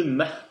ligger og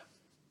ulmer.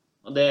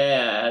 Og det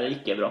er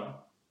ikke bra.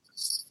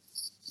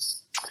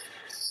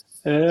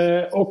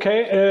 Ok,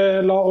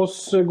 la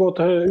oss gå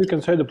til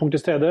ukens høydepunkt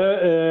i stedet.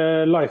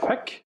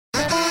 Lifehack.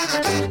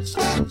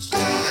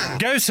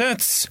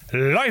 Gauseths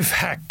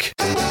Lifehack.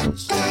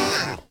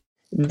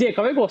 Det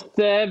kan vi godt,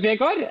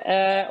 Vegard.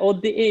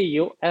 Og det er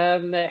jo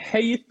en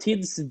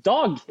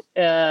høytidsdag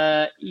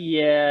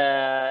i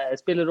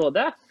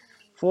Spillerådet.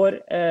 For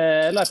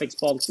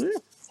Lifehack-spalten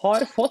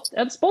har fått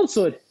en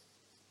sponsor.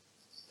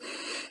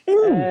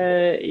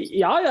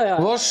 Ja.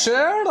 Hva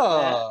skjer da?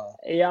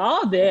 Ja,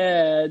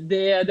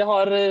 det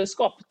har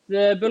skapt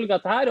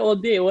bølger til her,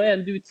 og det er jo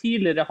en du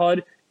tidligere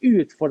har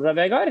utfordret,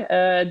 Vegard.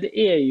 Det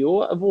er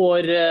jo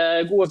vår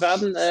gode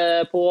venn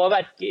på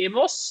verket i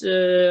Moss,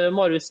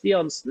 Marius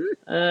Stiansen,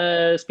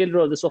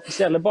 Spillerådets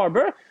offisielle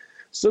barber,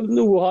 som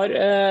nå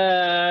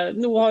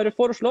har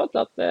foreslått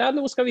at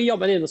nå skal vi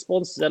jammen inn og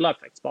sponse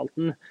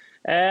Lifehack-spalten.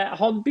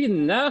 Han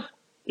begynner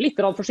litt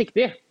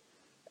forsiktig.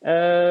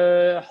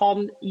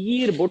 Han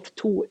gir bort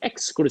 2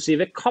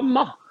 eksklusive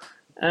kammer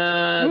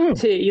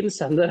til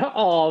innsendere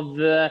av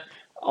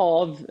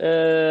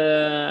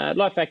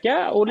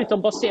Lifehacket, og litt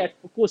basert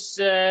på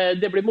hvordan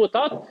det blir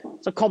mottatt,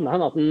 så kan det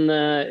hende at den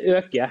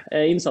øker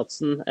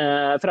innsatsen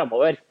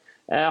fremover.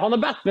 Han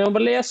har bedt meg om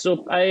å lese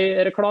opp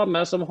en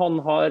reklame som han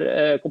har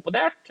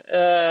komponert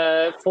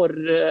for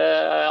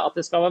at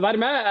det skal være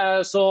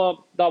med, så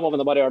da må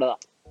vi bare gjøre det da.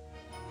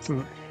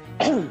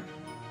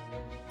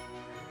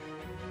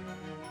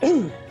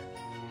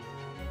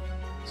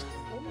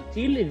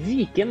 Til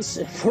Vikens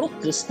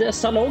flotteste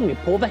salong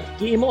på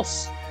verket i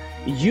Moss.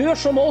 Gjør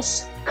som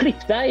oss,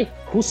 klipp deg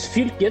hos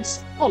fylkets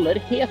aller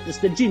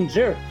heteste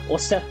ginger og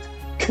sett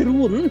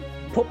kronen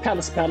på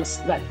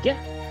Pels-Pels-verket.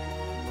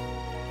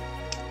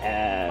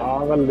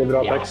 veldig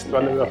bra tekst.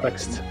 Veldig bra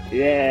tekst.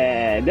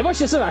 Det var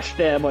ikke så verst,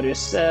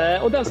 Marius.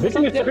 Og den som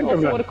sagt,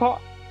 får hva?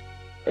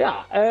 Ja,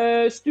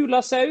 Stula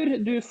Saur,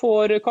 du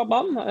får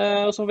kabban,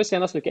 og så får vi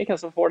se neste uke hvem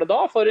som får det da,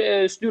 for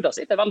Stula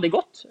sitt veldig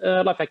godt,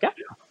 lifehacket.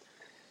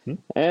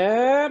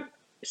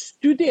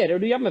 Studerer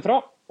du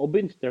hjemmefra og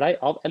benytter deg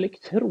av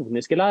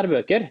elektroniske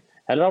lærebøker,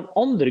 eller av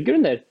andre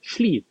grunner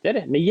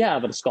sliter med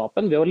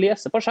jævelskapen ved å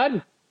lese på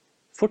skjerm?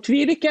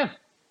 Fortvil ikke.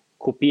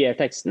 Kopier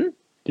teksten,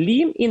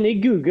 lim inn i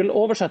Google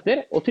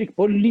oversetter og trykk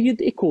på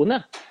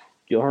lydikonet.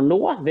 Du har nå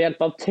ved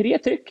hjelp av 3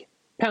 trykk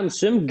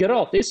pensum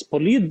gratis på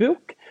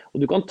lydbok, og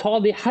du kan ta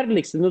de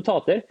herligste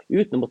notater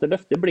uten å måtte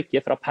løfte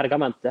blikket fra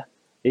pergamentet.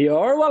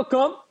 You're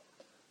welcome!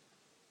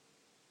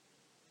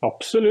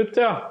 Absolutt,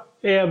 ja.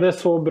 Er det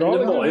så bra?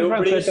 Du må jo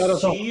bli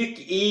syk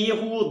i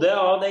hodet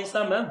av den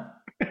stemmen.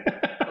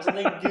 Altså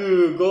den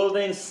Google,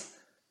 den...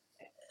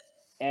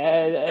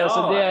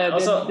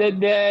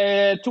 Det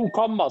er 2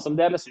 kammer som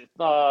deles ut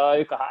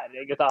denne uka her,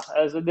 gutta.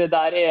 Altså, det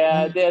er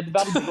et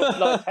veldig godt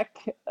lifehack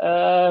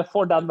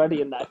for den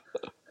verdien der.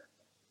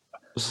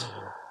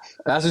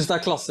 Jeg synes det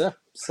er klasse,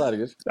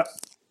 Serger. Ja.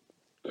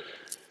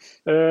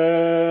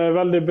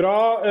 Veldig bra.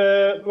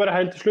 Bare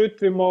helt til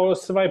slutt, vi må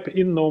sveipe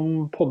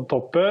innom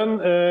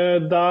podtoppen.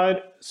 Der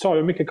sa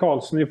jo Mikke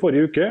Karlsen i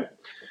forrige uke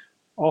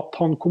at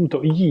han kom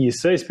til å gi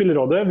seg i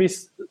spillerådet hvis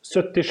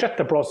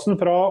 76. plassen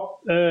fra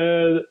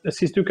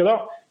siste uke da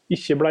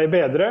ikke ble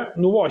bedre.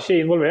 Nå var ikke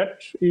jeg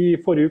involvert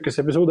i forrige ukes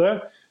episode,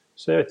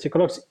 så jeg vet ikke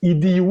hva slags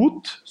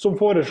idiot som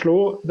foreslo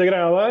det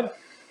greia der.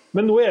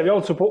 Men nå er vi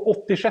altså på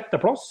 86.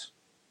 plass.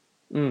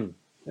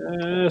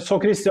 Så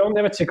Kristian,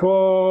 jeg vet ikke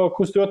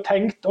hvordan du har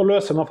tenkt å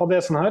løse noe fra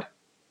det sånn her.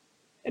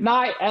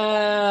 Nei,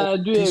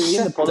 du er jo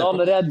inne på det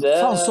allerede.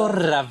 Faen, så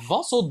ræva,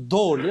 så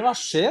dårlig, hva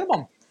skjer,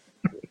 mann?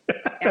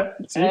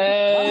 Hva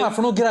er det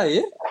for noe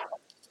greier?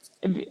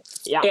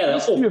 Ja, er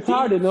det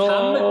 85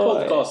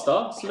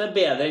 podcaster som er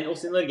bedre enn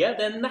oss i Norge?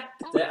 Det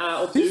nekter jeg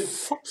å tro.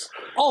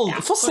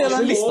 Få se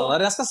den lista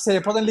der, jeg skal se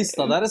på den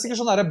lista der. Det er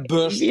sikkert sånne der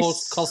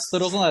børspodcaster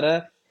og sånne der...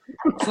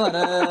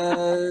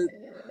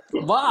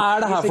 Hva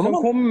er det her for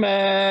noe?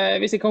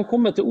 Hvis jeg kan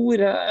komme til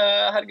ordet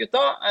her,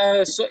 gutta,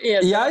 så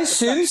er det... Jeg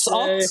synes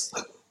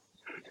at...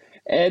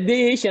 Det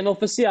er ikke en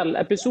offisiell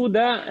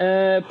episode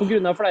på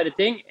grunn av flere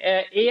ting.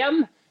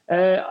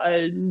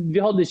 Vi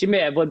hadde ikke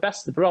med vår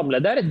beste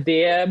programleder.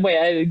 Det må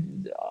jeg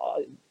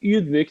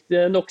ydmykt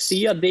nok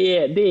si at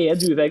det er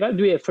du, Vegard.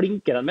 Du er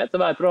flinkere enn meg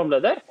til å være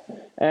programleder.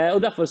 Og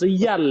derfor så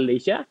gjelder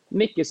ikke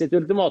Mikke sitt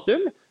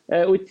ultimatum.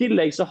 Og i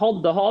tillegg så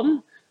hadde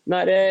han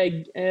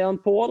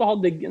Pål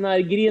hadde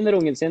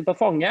grinerungen sin på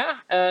fanget,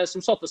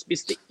 som satt og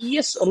spiste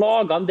is og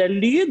laget en del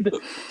lyd,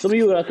 som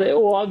gjorde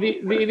at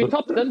vi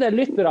tappte en del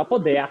lyttere på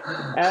det.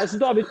 Så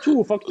da har vi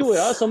 2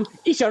 faktorer som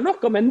ikke har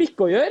noe med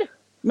Mikke å gjøre,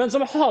 men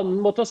som han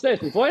må ta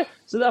støyten for.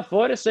 Så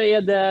derfor så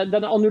er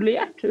den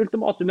annullert,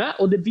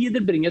 ultimatumet, og det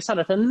viderebringes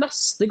heller til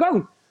neste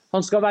gang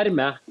han skal være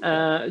med.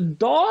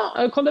 Da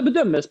kan det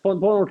bedømmes på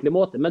en ordentlig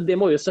måte, men det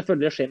må jo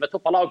selvfølgelig skje med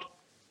toppalag.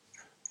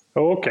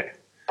 Ok.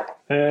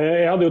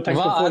 Jeg hadde jo tenkt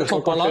Hva er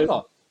toppalag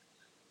da?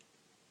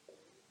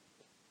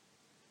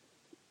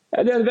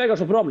 Det er en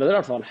Vegard som programleder i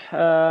hvert fall.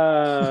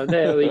 Det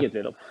er jo ingen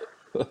tvil om.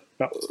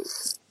 Ja.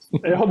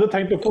 Jeg hadde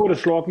tenkt å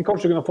foreslå at han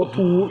kanskje kunne få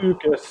 2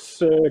 ukes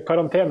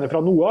karantene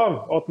fra noe av,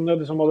 at han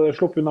liksom hadde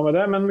sluppet unna med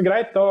det, men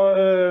greit da...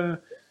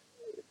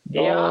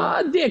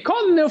 Ja, det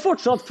kan han jo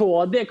fortsatt få.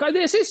 Det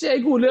synes jeg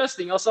er en god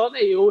løsning. Altså,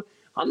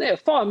 han er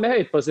faen med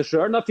høyt på seg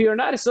selv, den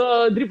fyren der, så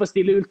driver å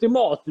stille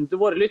ultimatum til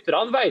våre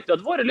lyttere. Han vet jo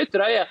at våre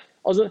lyttere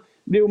altså,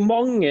 det er jo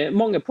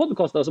mange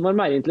podcaster som har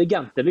mer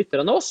intelligente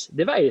lyttere enn oss.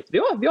 Det vet vi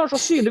jo. Vi har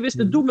sannsynligvis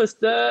det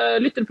dummeste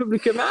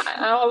lytterpublikummet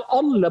av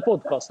alle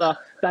podcaster.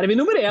 Der er vi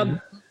nummer 1.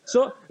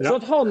 Så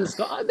at han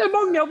skal... Det er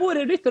mange av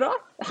våre lyttere.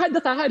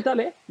 Dette er helt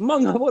ærlig.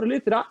 Mange av våre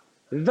lyttere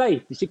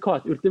vet ikke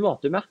hva et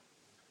ultimatum er.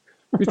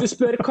 Hvis du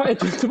spør hva er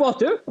et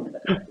ultimatum?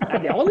 Nei,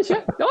 det aner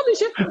ikke.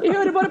 Jeg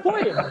hører bare på.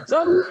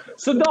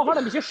 Så da har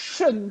de ikke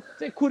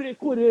skjønt hvor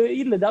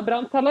ille det har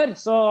brent heller.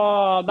 Så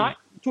nei,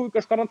 2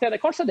 ukers karantene.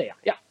 Kanskje det,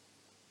 ja.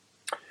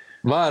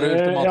 Hva er det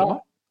ultimatumet?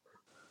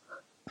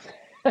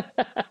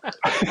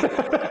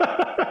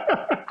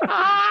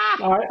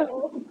 Nei,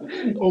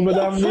 og med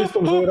de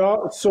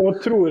visdomsordene så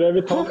tror jeg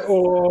vi tar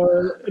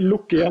og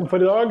lukker igjen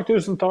for i dag.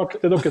 Tusen takk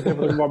til dere som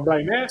ble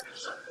med.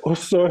 Og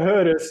så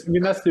høres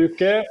vi neste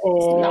uke.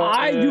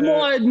 Nei, nå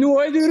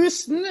er du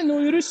rusten. Det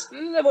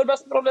er vår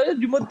beste problem.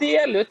 Du må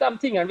dele ut de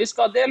tingene vi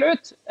skal dele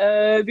ut.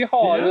 Vi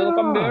har jo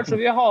noe mer, så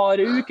vi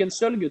har ukens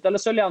sølvgutt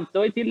eller sølvjente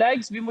og i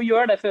tillegg, så vi må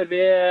gjøre det før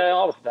vi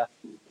avslutter.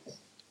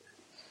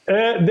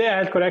 Det er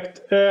helt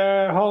korrekt.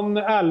 Han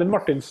Erlend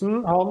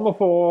Martinsen, han må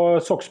få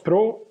Sox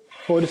Pro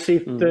for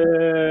sitt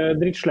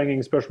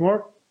drittslengingsspørsmål.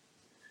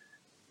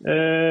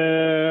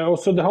 Og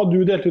så har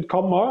du delt ut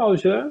kamma, har du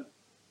ikke det?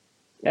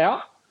 Ja.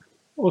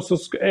 Og så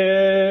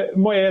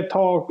må jeg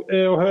ta og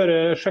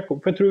sjekke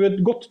opp, for jeg tror vi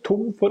er gått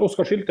tom for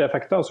Oskar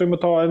Sylte-effekter, så vi må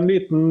ta en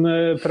liten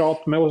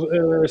prat med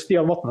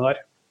Stian Vatne der.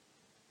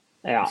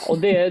 Ja, og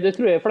det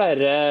tror jeg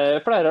flere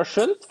har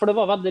skjønt, for det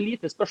var veldig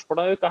lite spørsmål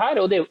denne uka her,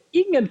 og det er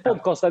jo ingen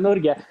podcaster i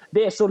Norge.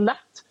 Det er så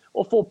lett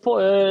å få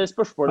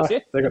spørsmålet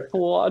sitt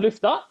på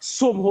lufta,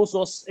 som hos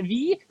oss.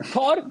 Vi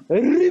tar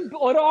rubb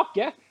og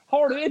rake.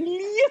 Har du en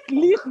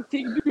liten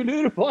ting du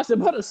lurer på, så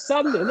bare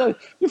send inn.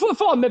 Du får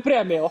faen med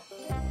premie også.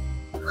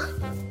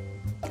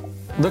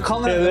 Det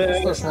kan hende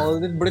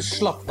spørsmålet ditt blir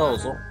slakta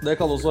også. Det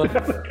kan også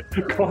være.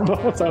 Kan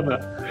da sende.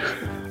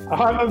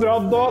 Ja, men bra,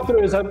 da tror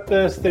jeg vi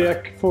setter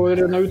strek for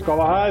denne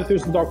utgaven her.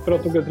 Tusen takk for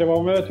at dere tre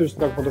var med,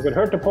 tusen takk for at dere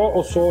hørte på,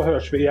 og så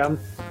høres vi igjen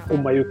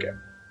om en uke.